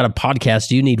 everybody's got a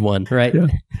podcast. You need one, right?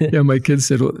 Yeah. My kids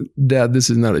said, "Well, Dad, this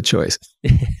is not a choice.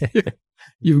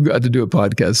 You've got to do a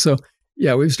podcast." So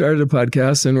yeah, we've started a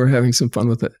podcast and we're having some fun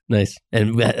with it. Nice.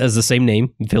 And it has the same name,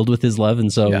 Filled with His Love.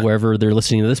 And so wherever they're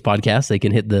listening to this podcast, they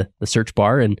can hit the search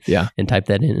bar and type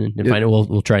that in and find it.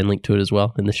 We'll try and link to it as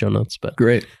well in the show notes. But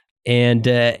great. And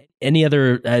any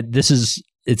other,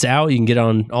 it's out. You can get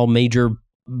on all major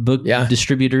book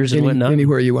distributors and whatnot.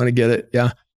 Anywhere you want to get it.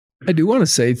 Yeah. I do want to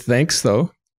say thanks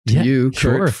though to you,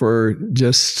 Kurt, for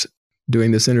just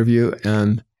doing this interview.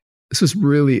 And this was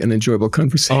really an enjoyable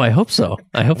conversation. Oh, I hope so.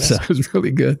 It was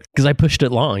really good. Because I pushed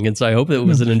it long, and so I hope it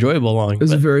was an enjoyable long. It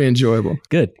was very enjoyable.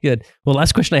 Good. Well,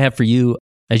 last question I have for you.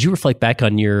 As you reflect back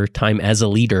on your time as a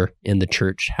leader in the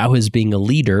church, how has being a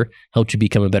leader helped you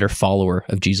become a better follower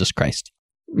of Jesus Christ?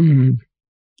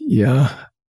 Yeah.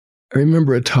 I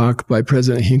remember a talk by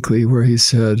President Hinckley where he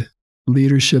said,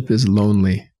 leadership is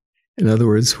lonely. In other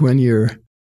words, when you're,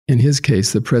 in his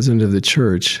case, the president of the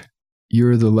church,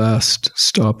 you're the last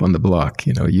stop on the block.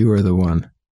 You are the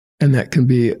one. And that can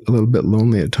be a little bit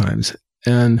lonely at times.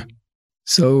 And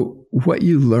so what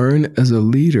you learn as a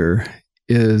leader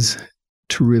is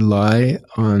to rely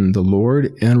on the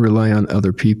Lord and rely on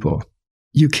other people.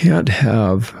 You can't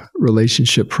have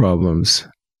relationship problems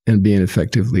and be an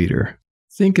effective leader.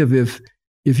 Think of if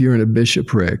you're in a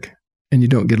bishopric and you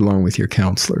don't get along with your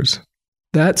counselors.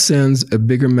 That sends a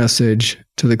bigger message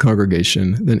to the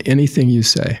congregation than anything you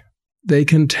say. They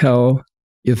can tell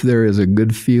if there is a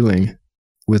good feeling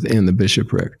within the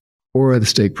bishopric or the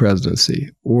stake presidency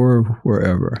or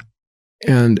wherever.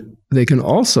 And they can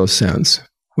also sense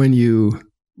when you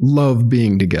love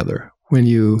being together, when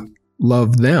you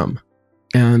love them.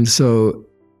 And so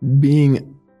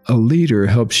being a leader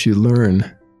helps you learn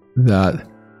that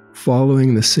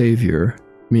following the Savior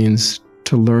means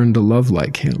to learn to love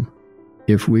like Him.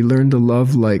 If we learn to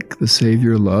love like the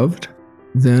Savior loved,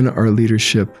 then our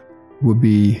leadership will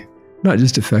be not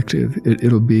just effective,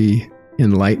 it'll be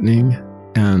enlightening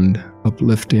and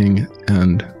uplifting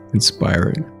and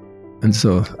inspiring. And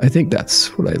so I think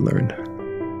that's what I learned.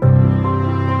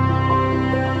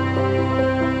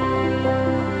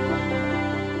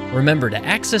 We're Remember, to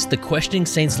access the Questioning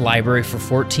Saints library for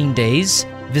 14 days,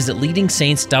 visit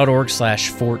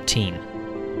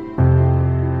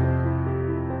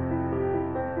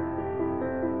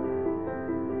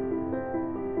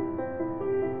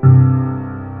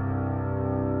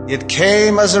It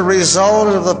came as a result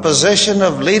of the position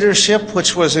of leadership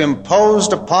which was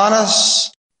imposed upon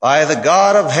us by the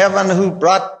God of heaven, who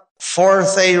brought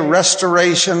forth a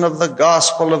restoration of the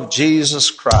gospel of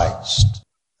Jesus Christ.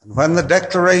 And when the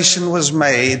declaration was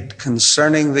made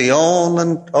concerning the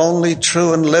only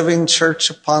true and living church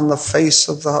upon the face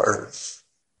of the earth,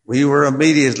 we were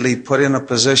immediately put in a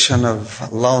position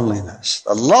of loneliness,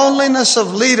 the loneliness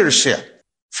of leadership,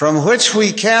 from which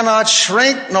we cannot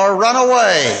shrink nor run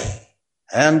away,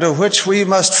 and to which we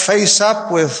must face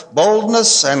up with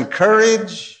boldness and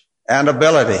courage and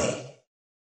ability.